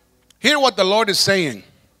 Hear what the Lord is saying.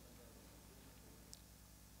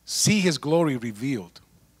 See his glory revealed.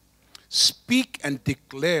 Speak and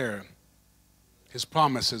declare his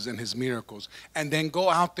promises and his miracles. And then go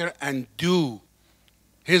out there and do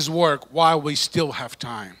his work while we still have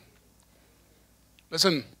time.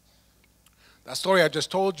 Listen, that story I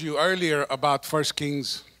just told you earlier about 1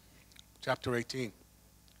 Kings chapter 18.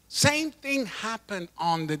 Same thing happened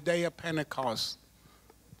on the day of Pentecost.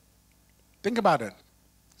 Think about it.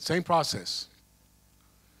 Same process.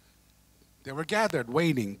 They were gathered,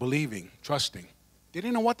 waiting, believing, trusting. They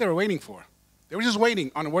didn't know what they were waiting for. They were just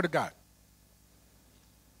waiting on the word of God.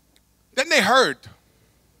 Then they heard.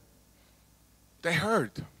 They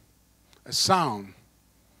heard a sound.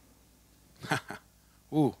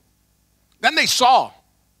 Ooh. Then they saw.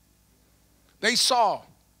 They saw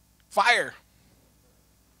fire.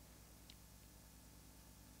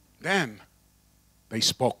 Then they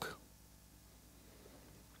spoke.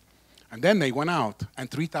 And then they went out,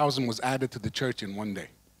 and 3,000 was added to the church in one day.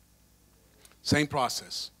 Same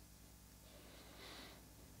process.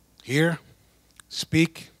 Hear,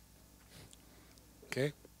 speak,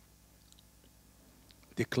 okay?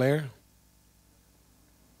 Declare.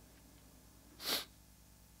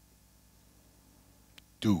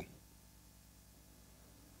 Do.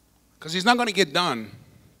 Because it's not going to get done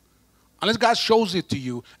unless God shows it to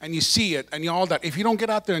you and you see it and you all that. If you don't get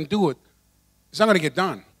out there and do it, it's not going to get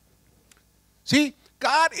done. See,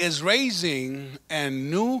 God is raising a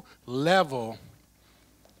new level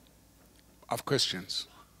of Christians.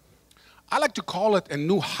 I like to call it a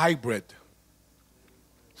new hybrid.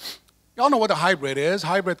 Y'all know what a hybrid is,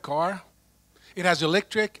 hybrid car. It has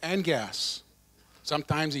electric and gas.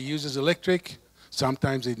 Sometimes it uses electric,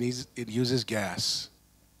 sometimes it uses gas.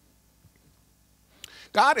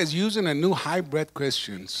 God is using a new hybrid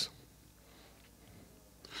Christians.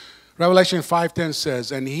 Revelation 5:10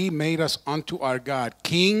 says, and he made us unto our God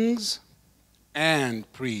kings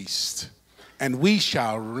and priests, and we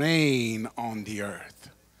shall reign on the earth.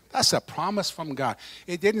 That's a promise from God.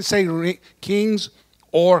 It didn't say kings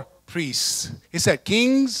or priests. It said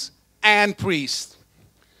kings and priests.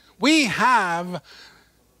 We have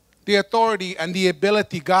the authority and the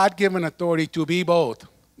ability, God-given authority, to be both.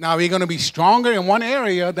 Now, we're going to be stronger in one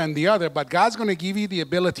area than the other, but God's going to give you the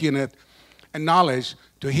ability in it and knowledge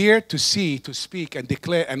to hear, to see, to speak, and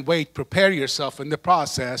declare, and wait. Prepare yourself in the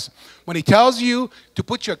process. When he tells you to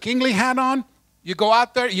put your kingly hat on, you go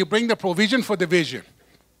out there, you bring the provision for the vision.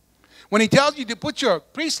 When he tells you to put your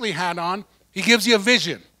priestly hat on, he gives you a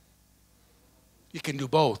vision. You can do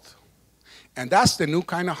both. And that's the new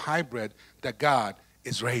kind of hybrid that God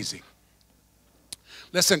is raising.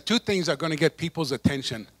 Listen, two things are going to get people's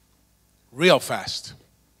attention real fast.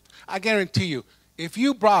 I guarantee you, if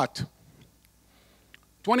you brought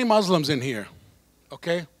 20 Muslims in here,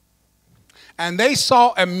 okay, and they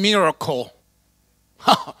saw a miracle,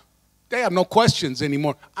 they have no questions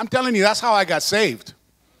anymore. I'm telling you, that's how I got saved.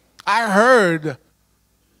 I heard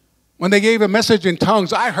when they gave a message in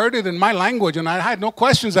tongues, I heard it in my language, and I had no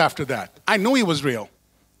questions after that. I knew he was real,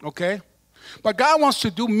 okay? But God wants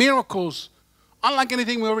to do miracles unlike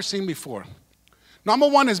anything we've ever seen before. Number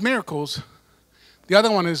one is miracles. The other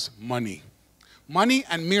one is money. Money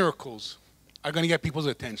and miracles are going to get people's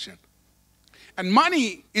attention. And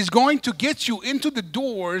money is going to get you into the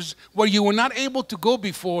doors where you were not able to go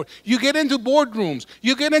before. You get into boardrooms.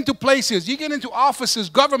 You get into places. You get into offices,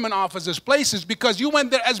 government offices, places, because you went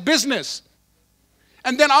there as business.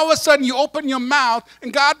 And then all of a sudden you open your mouth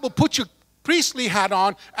and God will put your priestly hat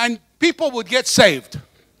on and people would get saved.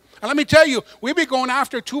 And let me tell you, we've been going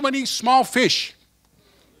after too many small fish.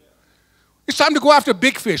 It's time to go after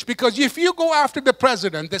big fish, because if you go after the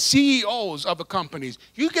president, the CEOs of the companies,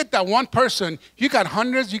 you get that one person, you got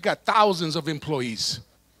hundreds, you got thousands of employees.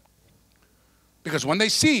 Because when they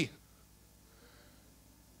see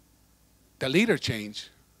the leader change,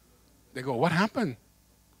 they go, what happened?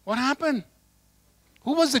 What happened?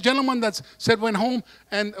 Who was the gentleman that said went home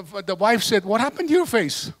and the wife said, what happened to your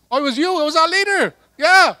face? Oh, it was you. It was our leader.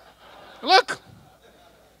 Yeah. Look.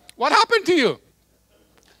 What happened to you?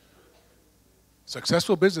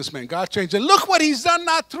 Successful businessman. God changed it. Look what he's done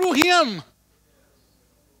now through him.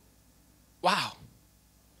 Wow.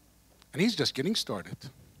 And he's just getting started.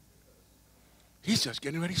 He's just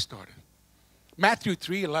getting ready started. Matthew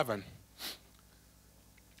 3:11.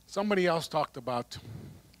 Somebody else talked about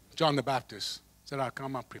John the Baptist. Said, I'll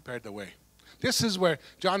come and prepare the way. This is where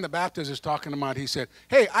John the Baptist is talking about. He said,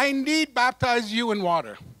 hey, I indeed baptize you in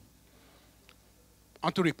water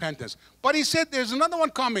unto repentance. But he said, there's another one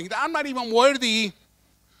coming that I'm not even worthy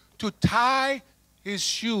to tie his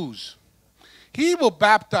shoes. He will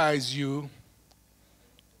baptize you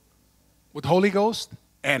with Holy Ghost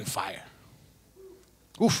and fire.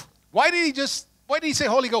 Oof. Why did he say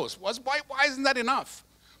Holy Ghost? Why isn't that enough?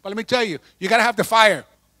 But let me tell you, you got to have the fire.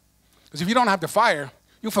 Because if you don't have the fire,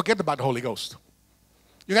 you forget about the Holy Ghost.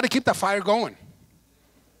 You got to keep the fire going.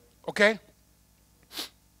 Okay?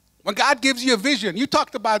 When God gives you a vision, you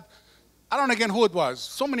talked about, I don't know again who it was,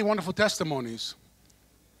 so many wonderful testimonies.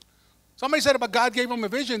 Somebody said about God gave them a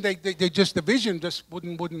vision, the vision just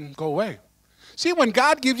wouldn't go away. See, when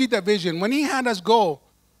God gives you the vision, when he had us go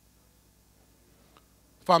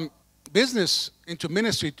from business into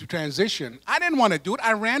ministry to transition, I didn't want to do it.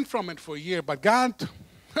 I ran from it for a year, but God,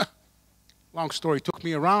 long story, took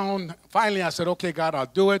me around. Finally, I said, okay, God, I'll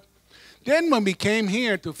do it. Then when we came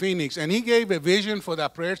here to Phoenix and he gave a vision for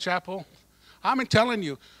that prayer chapel, I'm telling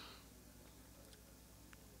you,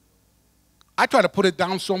 I try to put it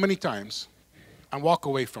down so many times and walk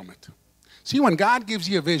away from it. See, when God gives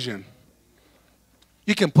you a vision,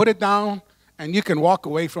 you can put it down and you can walk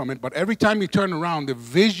away from it, but every time you turn around, the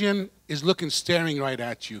vision is staring right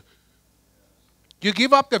at you. You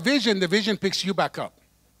give up the vision picks you back up.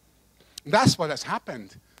 That's what has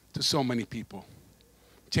happened to so many people.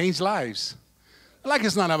 Change lives. Like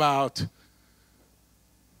it's not about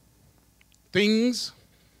things,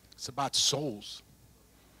 it's about souls.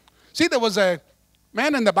 See, there was a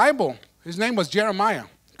man in the Bible, his name was Jeremiah.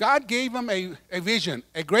 God gave him a vision,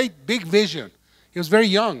 a great big vision. He was very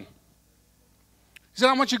young. He said,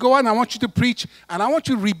 I want you to go out and I want you to preach and I want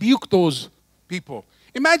you to rebuke those people.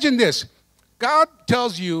 Imagine this. God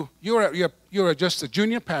tells you, you're just a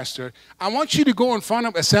junior pastor. I want you to go in front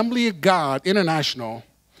of Assembly of God International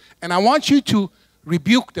and I want you to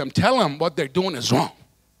rebuke them. Tell them what they're doing is wrong.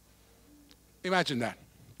 Imagine that.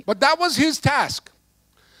 But that was his task.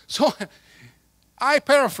 So I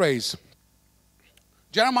paraphrase.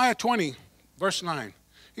 Jeremiah 20, verse 9.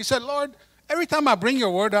 He said, Lord, every time I bring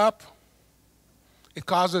your word up, it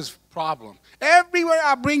causes problem. Everywhere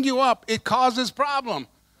I bring you up, it causes problem.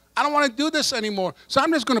 I don't want to do this anymore. So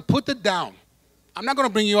I'm just going to put it down. I'm not going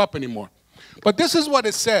to bring you up anymore. But this is what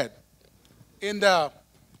it said in the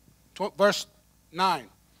verse 9.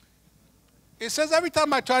 It says, every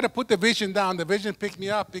time I try to put the vision down, the vision picked me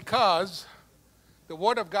up because the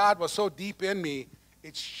word of God was so deep in me,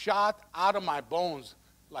 it shot out of my bones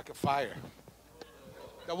like a fire.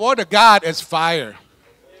 The word of God is fire.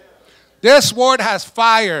 This word has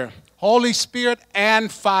fire, Holy Spirit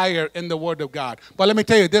and fire in the word of God. But let me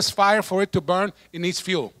tell you, this fire, for it to burn, it needs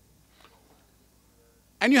fuel.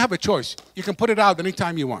 And you have a choice. You can put it out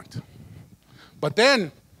anytime you want. But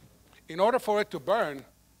then, in order for it to burn,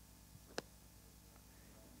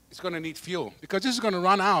 it's going to need fuel. Because this is going to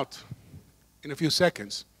run out in a few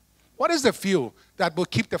seconds. What is the fuel that will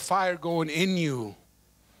keep the fire going in you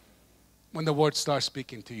when the word starts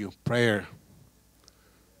speaking to you? Prayer,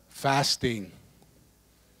 fasting,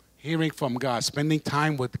 hearing from God, spending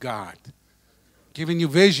time with God, giving you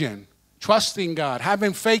vision, trusting God,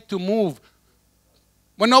 having faith to move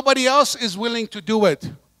when nobody else is willing to do it.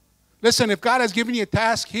 Listen, if God has given you a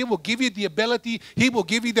task, He will give you the ability. He will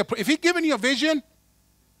give you if He's given you a vision,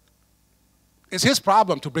 it's His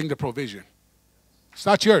problem to bring the provision. It's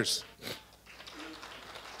not yours.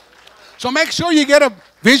 So make sure you get a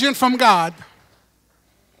vision from God.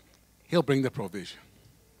 He'll bring the provision.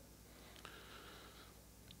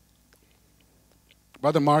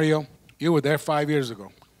 Brother Mario, you were there 5 years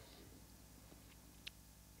ago.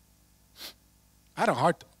 I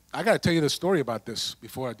got to tell you the story about this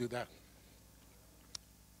before I do that.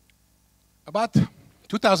 About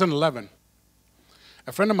 2011,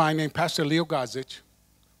 a friend of mine named Pastor Leo Gazic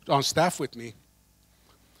was on staff with me.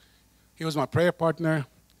 He was my prayer partner.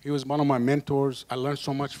 He was one of my mentors. I learned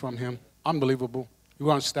so much from him. Unbelievable. We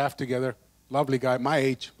were on staff together. Lovely guy, my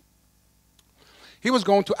age. He was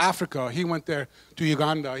going to Africa. He went there to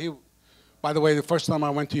Uganda. By the way, the first time I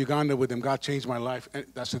went to Uganda with him, God changed my life. And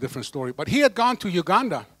that's a different story. But he had gone to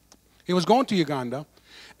Uganda. He was going to Uganda.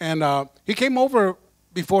 And he came over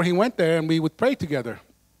before he went there, and we would pray together.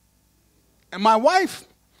 And my wife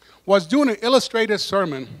was doing an illustrated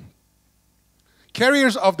sermon,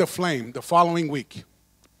 Carriers of the Flame, the following week.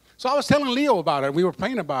 So I was telling Leo about it. We were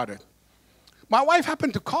praying about it. My wife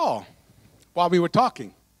happened to call while we were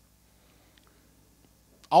talking.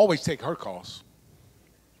 I always take her calls.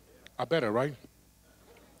 I better, right?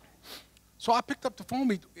 So I picked up the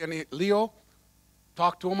phone, and Leo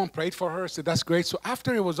talked to him and prayed for her. I said, that's great. So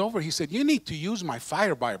after it was over, he said, you need to use my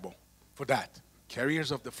fire Bible for that,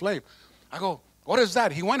 Carriers of the Flame. I go, what is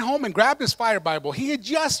that? He went home and grabbed his fire Bible. He had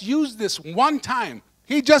just used this one time.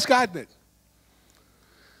 He just got it.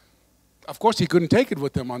 Of course, he couldn't take it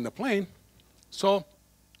with him on the plane. So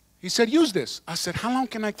he said, use this. I said, how long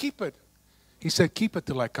can I keep it? He said, keep it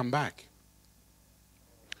till I come back.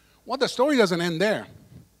 Well, the story doesn't end there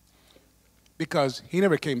because he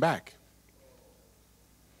never came back.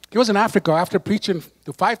 He was in Africa after preaching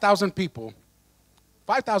to 5,000 people.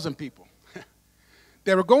 5,000 people.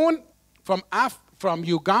 They were going from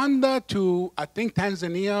Uganda to, I think,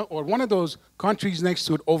 Tanzania or one of those countries next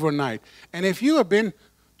to it overnight. And if you have been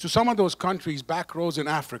to some of those countries, back roads in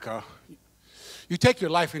Africa, you take your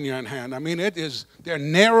life in your own hand. I mean, they're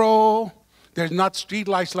narrow. There's not street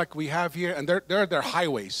lights like we have here, and they're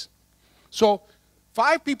highways. So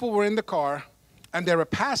 5 people were in the car, and they were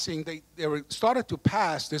passing. They started to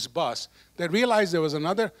pass this bus. They realized there was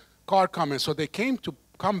another car coming, so they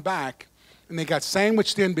come back, and they got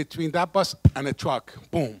sandwiched in between that bus and a truck.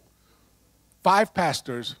 Boom. 5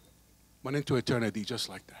 pastors went into eternity just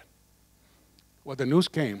like that. When the news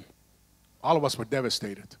came, all of us were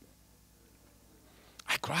devastated.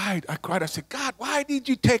 I cried. I said, God, why did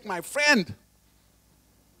you take my friend?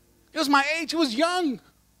 He was my age. He was young.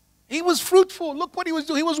 He was fruitful. Look what he was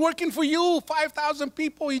doing. He was working for you. 5,000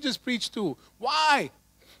 people he just preached to. Why?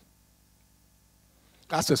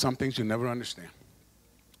 God says some things you never understand.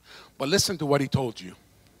 But listen to what he told you.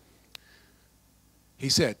 He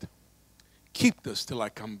said, keep this till I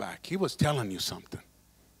come back. He was telling you something.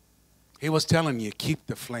 He was telling you, keep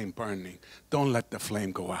the flame burning. Don't let the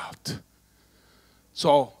flame go out.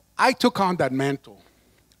 So I took on that mantle.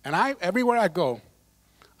 And everywhere I go,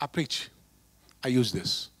 I preach. I use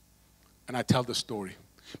this. And I tell the story.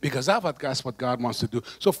 Because that's what God wants to do.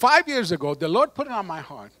 So 5 years ago, the Lord put it on my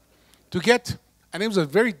heart to get, and it was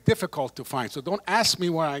very difficult to find. So don't ask me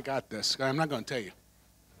where I got this. I'm not going to tell you.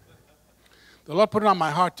 The Lord put it on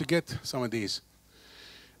my heart to get some of these.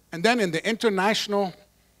 And then in the international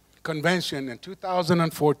convention in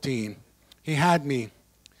 2014, he had me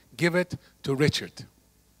give it to Richard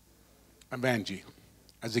Avangi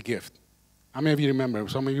as a gift. How many of you remember?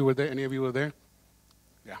 Some of you were there? Any of you were there?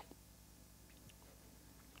 Yeah.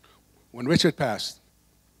 When Richard passed,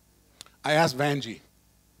 I asked Vanji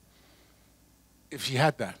if she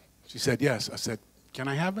had that. She said yes. I said, can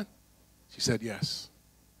I have it? She said yes.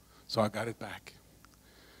 So I got it back.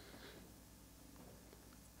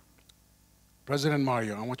 President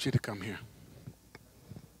Mario, I want you to come here.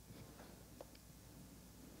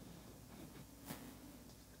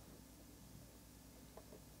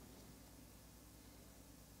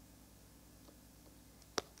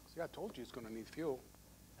 See, I told you it's going to need fuel.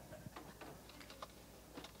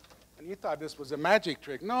 And you thought this was a magic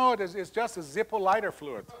trick. No, it's just a Zippo lighter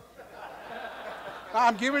fluid.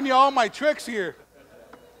 I'm giving you all my tricks here.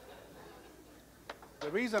 The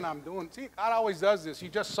reason I'm doing, see, God always does this. You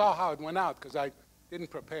just saw how it went out because I didn't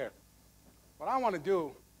prepare. What I want to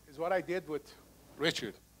do is what I did with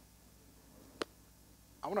Richard.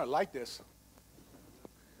 I want to light this.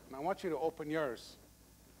 And I want you to open yours.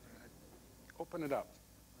 Open it up.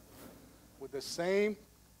 With the same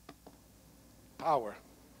power.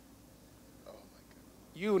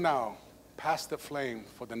 You now pass the flame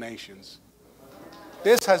for the nations.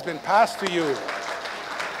 This has been passed to you.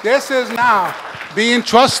 This is now being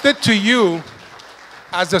trusted to you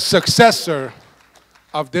as a successor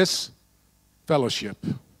of this fellowship.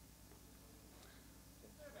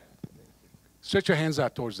 Stretch your hands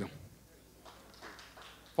out towards them.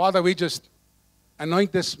 Father, we just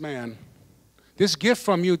anoint this man, this gift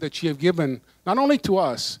from you that you have given not only to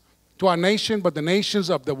us, to our nation, but the nations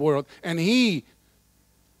of the world. And he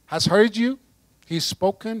has heard you, he's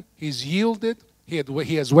spoken, he's yielded, he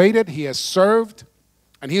has waited, he has served,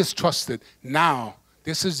 and he has trusted. Now,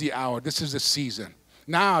 this is the hour, this is the season.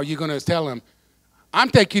 Now you're going to tell him, I'm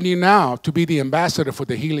taking you now to be the ambassador for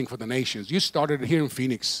the healing for the nations. You started it here in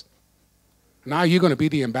Phoenix. Now you're going to be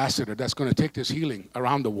the ambassador that's going to take this healing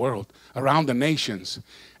around the world, around the nations.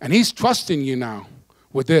 And he's trusting you now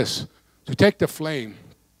with this, to take the flame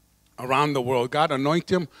around the world. God,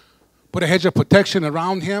 anoint him, put a hedge of protection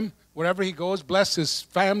around him. Wherever he goes, bless his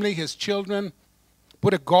family, his children.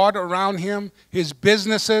 Put a guard around him, his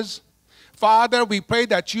businesses. Father, we pray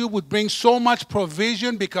that you would bring so much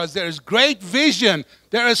provision because there is great vision.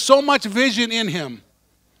 There is so much vision in him.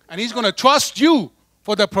 And he's going to trust you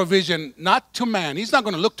for the provision, not to man. He's not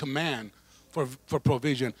going to look to man for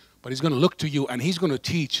provision, but he's going to look to you, and he's going to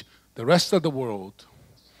teach the rest of the world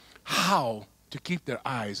how to keep their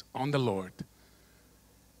eyes on the Lord.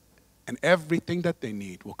 And everything that they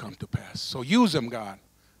need will come to pass. So use him, God.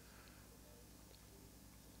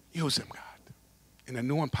 Use him, God. In a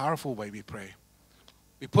new and powerful way, we pray.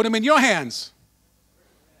 We put him in your hands.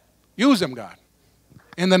 Use him, God.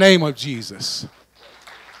 In the name of Jesus.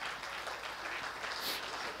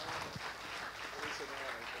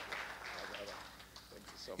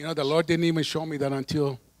 You know, the Lord didn't even show me that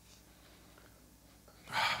until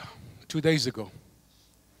 2 days ago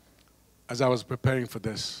as I was preparing for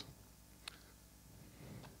this.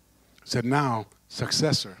 I said, now,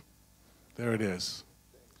 successor. There it is.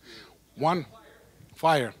 One,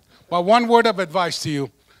 fire. Well, one word of advice to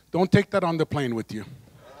you. Don't take that on the plane with you.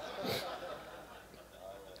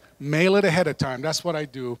 Mail it ahead of time. That's what I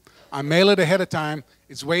do. I mail it ahead of time.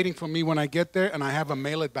 It's waiting for me when I get there, and I have them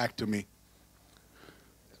mail it back to me.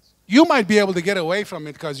 You might be able to get away from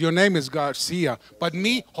it because your name is Garcia. But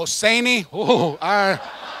me, Hosseini, I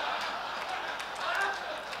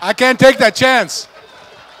can't take that chance.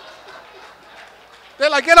 They're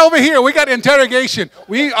like, get over here. We got interrogation.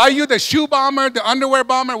 Are you the shoe bomber, the underwear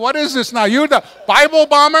bomber? What is this now? You the Bible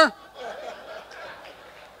bomber?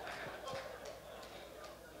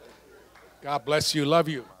 God bless you. Love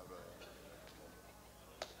you.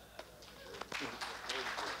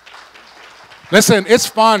 Listen, it's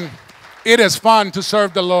fun. It is fun to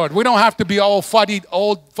serve the Lord. We don't have to be old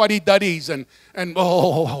fuddy-duddies and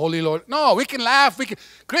oh, holy Lord. No, we can laugh.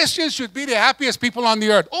 Christians should be the happiest people on the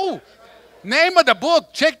earth. Oh, name of the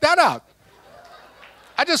book. Check that out.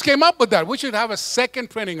 I just came up with that. We should have a second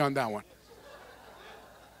printing on that one.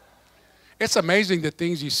 It's amazing the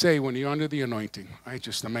things you say when you're under the anointing. It's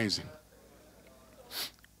just amazing.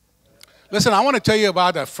 Listen, I want to tell you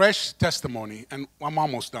about a fresh testimony, and I'm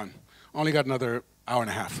almost done. Only got another hour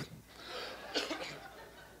and a half.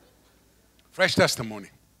 Fresh testimony.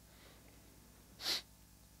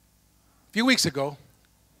 A few weeks ago,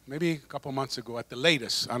 maybe a couple months ago at the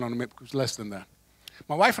latest, I don't know, maybe it was less than that.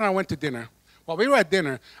 My wife and I went to dinner. While we were at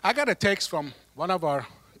dinner, I got a text from one of our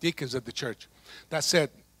deacons at the church that said,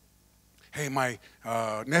 hey, my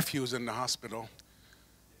nephew's in the hospital.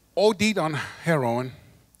 OD'd on heroin.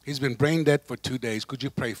 He's been brain dead for 2 days. Could you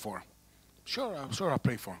pray for him? Sure, I'll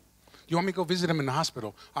pray for him. You want me to go visit him in the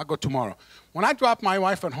hospital? I'll go tomorrow. When I dropped my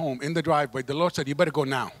wife at home in the driveway, the Lord said, you better go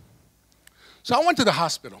now. So I went to the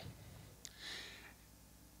hospital.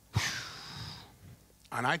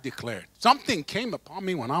 And I declared. Something came upon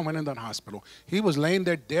me when I went in that hospital. He was laying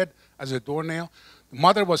there dead as a doornail. The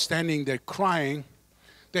mother was standing there crying.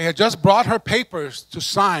 They had just brought her papers to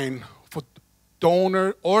sign for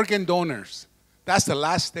organ donors. That's the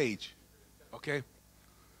last stage, okay?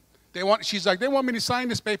 She's like, they want me to sign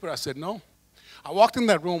this paper. I said, no. I walked in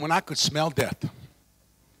that room and I could smell death.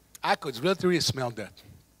 I could literally smell death.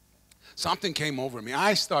 Something came over me.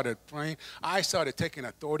 I started praying. I started taking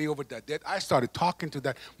authority over that death. I started talking to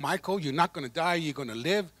that, Michael, you're not going to die. You're going to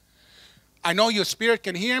live. I know your spirit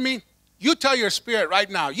can hear me. You tell your spirit right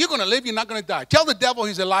now, you're going to live, you're not going to die. Tell the devil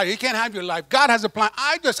he's a liar. He can't have your life. God has a plan.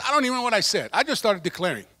 I don't even know what I said. I just started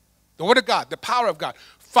declaring the word of God, the power of God.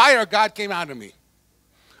 Fire of God came out of me.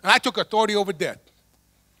 And I took authority over death.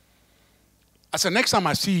 I said, next time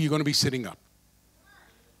I see you, you're going to be sitting up.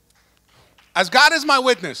 As God is my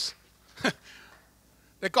witness,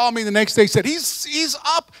 They called me the next day, said, he's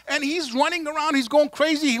up and he's running around. He's going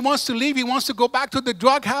crazy. He wants to leave. He wants to go back to the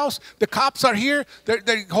drug house. The cops are here.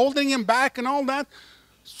 They're holding him back and all that.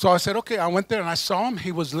 So I said, okay. I went there and I saw him.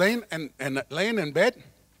 He was laying in bed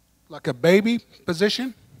like a baby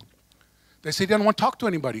position. They said he didn't want to talk to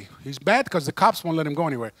anybody. He's bad because the cops won't let him go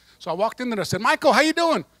anywhere. So I walked in there and I said, Michael, how you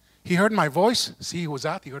doing? He heard my voice. See, he was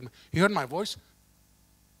out. He heard my voice.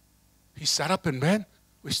 He sat up in bed.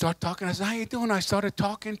 We started talking. I said, how you doing? I started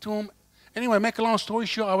talking to him. Anyway, make a long story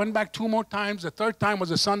short, I went back 2 more times. The third time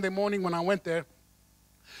was a Sunday morning when I went there.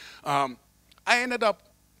 I ended up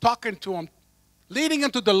talking to him, leading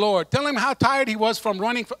him to the Lord, telling him how tired he was from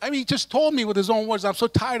running. He just told me with his own words, I'm so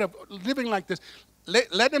tired of living like this.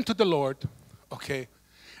 Led him to the Lord, okay?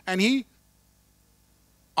 And he,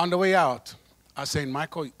 on the way out, I was saying,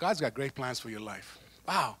 Michael, God's got great plans for your life.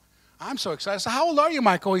 Wow, I'm so excited. I said, how old are you,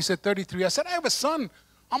 Michael? He said, 33. I said, I have a son,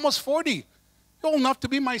 almost 40. You're old enough to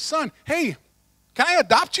be my son. Hey, can I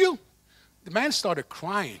adopt you? The man started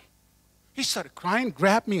crying. He started crying,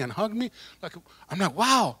 grabbed me and hugged me. I'm like,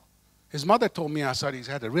 wow. His mother told me outside he's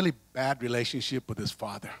had a really bad relationship with his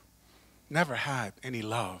father. Never had any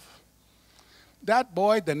love. That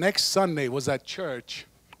boy, the next Sunday, was at church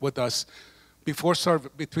with us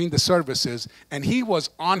between the services, and he was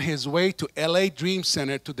on his way to LA Dream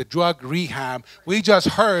Center to the drug rehab. We just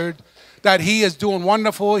heard that he is doing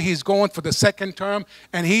wonderful. He's going for the second term,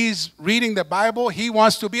 and he's reading the Bible. He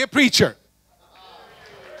wants to be a preacher.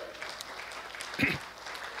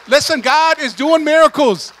 Listen, God is doing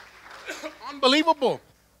miracles. Unbelievable.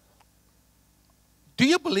 Do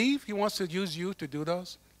you believe he wants to use you to do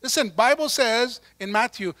those? Listen, Bible says in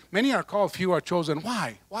Matthew, many are called, few are chosen.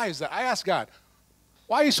 Why? Why is that? I asked God,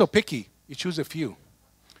 why are you so picky? You choose a few.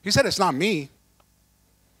 He said, it's not me.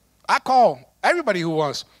 I call everybody who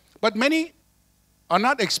wants. But many are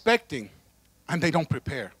not expecting, and they don't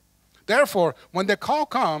prepare. Therefore, when the call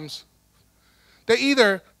comes, they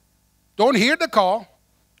either don't hear the call,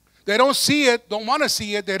 they don't see it, don't want to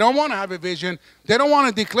see it, they don't want to have a vision, they don't want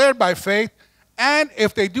to declare by faith, and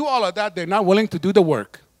if they do all of that, they're not willing to do the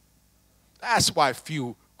work. That's why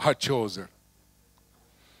few are chosen.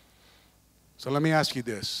 So let me ask you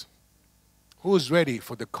this. Who is ready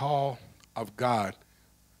for the call of God,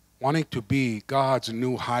 wanting to be God's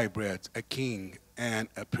new hybrid, a king and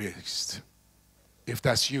a priest? If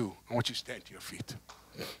that's you, I want you to stand to your feet.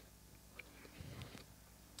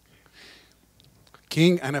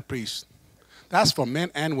 King and a priest. That's for men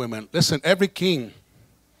and women. Listen, every king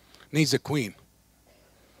needs a queen.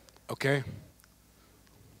 Okay?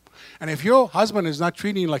 And if your husband is not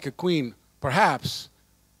treating you like a queen, perhaps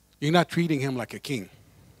you're not treating him like a king.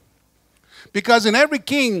 Because in every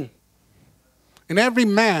king, in every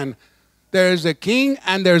man, there's a king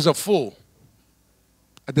and there's a fool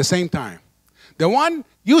at the same time. The one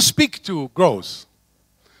you speak to grows.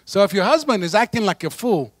 So if your husband is acting like a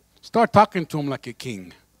fool, start talking to him like a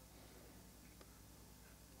king.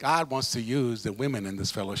 God wants to use the women in this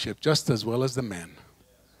fellowship just as well as the men.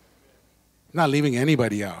 Not leaving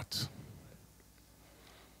anybody out.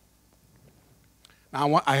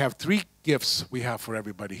 Now, I have 3 gifts we have for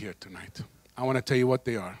everybody here tonight. I want to tell you what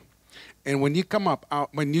they are. And when you come up,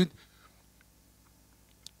 you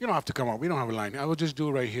don't have to come up. We don't have a line. I will just do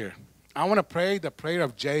it right here. I want to pray the prayer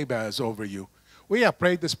of Jabez over you. We have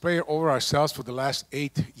prayed this prayer over ourselves for the last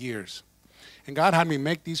 8 years. And God had me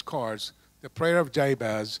make these cards, the prayer of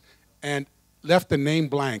Jabez, and left the name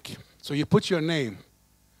blank. So you put your name.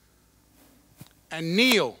 And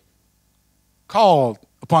Neil called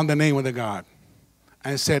upon the name of the God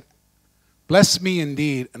and said, bless me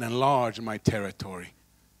indeed and enlarge my territory.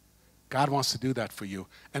 God wants to do that for you.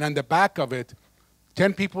 And on the back of it,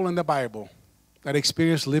 10 people in the Bible that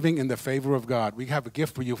experience living in the favor of God. We have a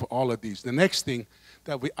gift for you for all of these. The next thing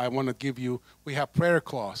that I want to give you, we have prayer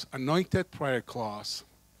cloths, anointed prayer cloths,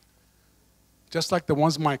 just like the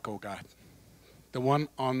ones Michael got, the one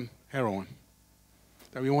on heroin,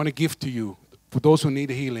 that we want to give to you for those who need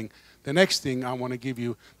healing. The next thing I want to give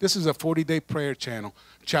you, this is a 40-day prayer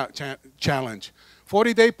challenge.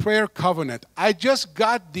 40-day prayer covenant. I just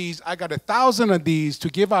got these. I got 1,000 of these to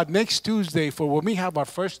give out next Tuesday for when we have our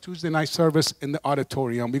first Tuesday night service in the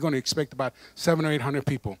auditorium. We're going to expect about 700 or 800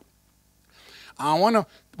 people.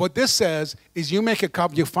 What this says is you make a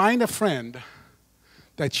covenant. You find a friend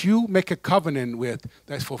that you make a covenant with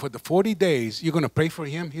that for the 40 days, you're going to pray for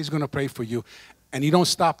him, he's going to pray for you. And you don't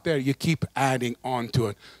stop there. You keep adding on to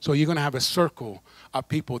it. So you're going to have a circle of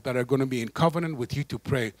people that are going to be in covenant with you to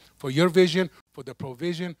pray for your vision, for the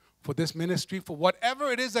provision, for this ministry, for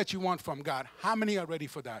whatever it is that you want from God. How many are ready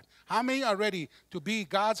for that? How many are ready to be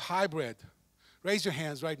God's hybrid? Raise your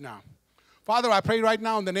hands right now. Father, I pray right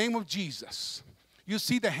now in the name of Jesus. You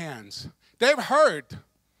see the hands. They've heard.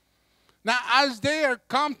 Now, as they are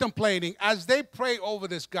contemplating, as they pray over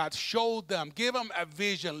this, God, show them, give them a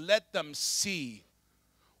vision, let them see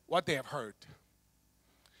what they have heard.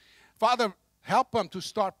 Father, help them to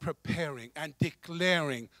start preparing and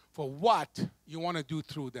declaring for what you want to do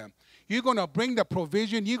through them. You're going to bring the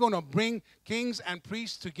provision. You're going to bring kings and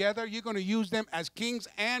priests together. You're going to use them as kings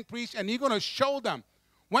and priests, and you're going to show them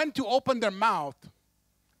when to open their mouth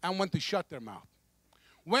and when to shut their mouth.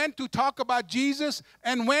 When to talk about Jesus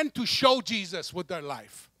and when to show Jesus with their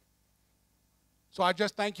life. So I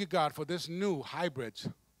just thank you, God, for this new hybrids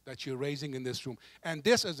that you're raising in this room. And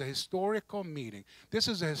this is a historical meeting. This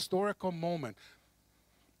is a historical moment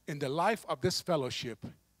in the life of this fellowship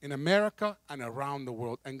in America and around the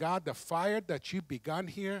world. And God, the fire that you've begun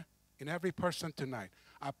here in every person tonight,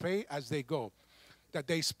 I pray as they go, that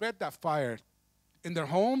they spread that fire in their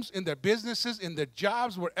homes, in their businesses, in their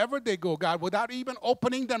jobs, wherever they go, God, without even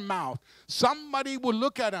opening their mouth. Somebody will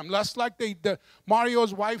look at them, just like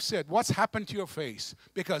Mario's wife said, what's happened to your face?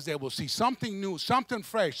 Because they will see something new, something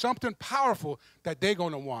fresh, something powerful that they're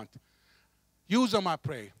going to want. Use them, I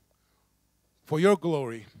pray, for your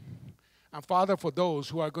glory. And Father, for those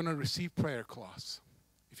who are going to receive prayer cloths,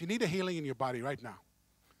 if you need a healing in your body right now,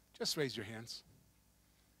 just raise your hands.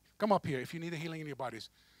 Come up here if you need a healing in your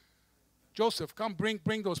bodies. Joseph, come bring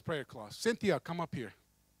those prayer cloths. Cynthia, come up here.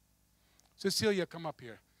 Cecilia, come up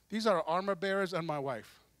here. These are armor bearers and my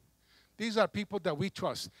wife. These are people that we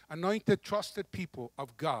trust, anointed, trusted people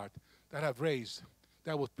of God that have raised,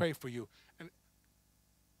 that will pray for you. And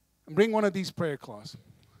bring one of these prayer cloths.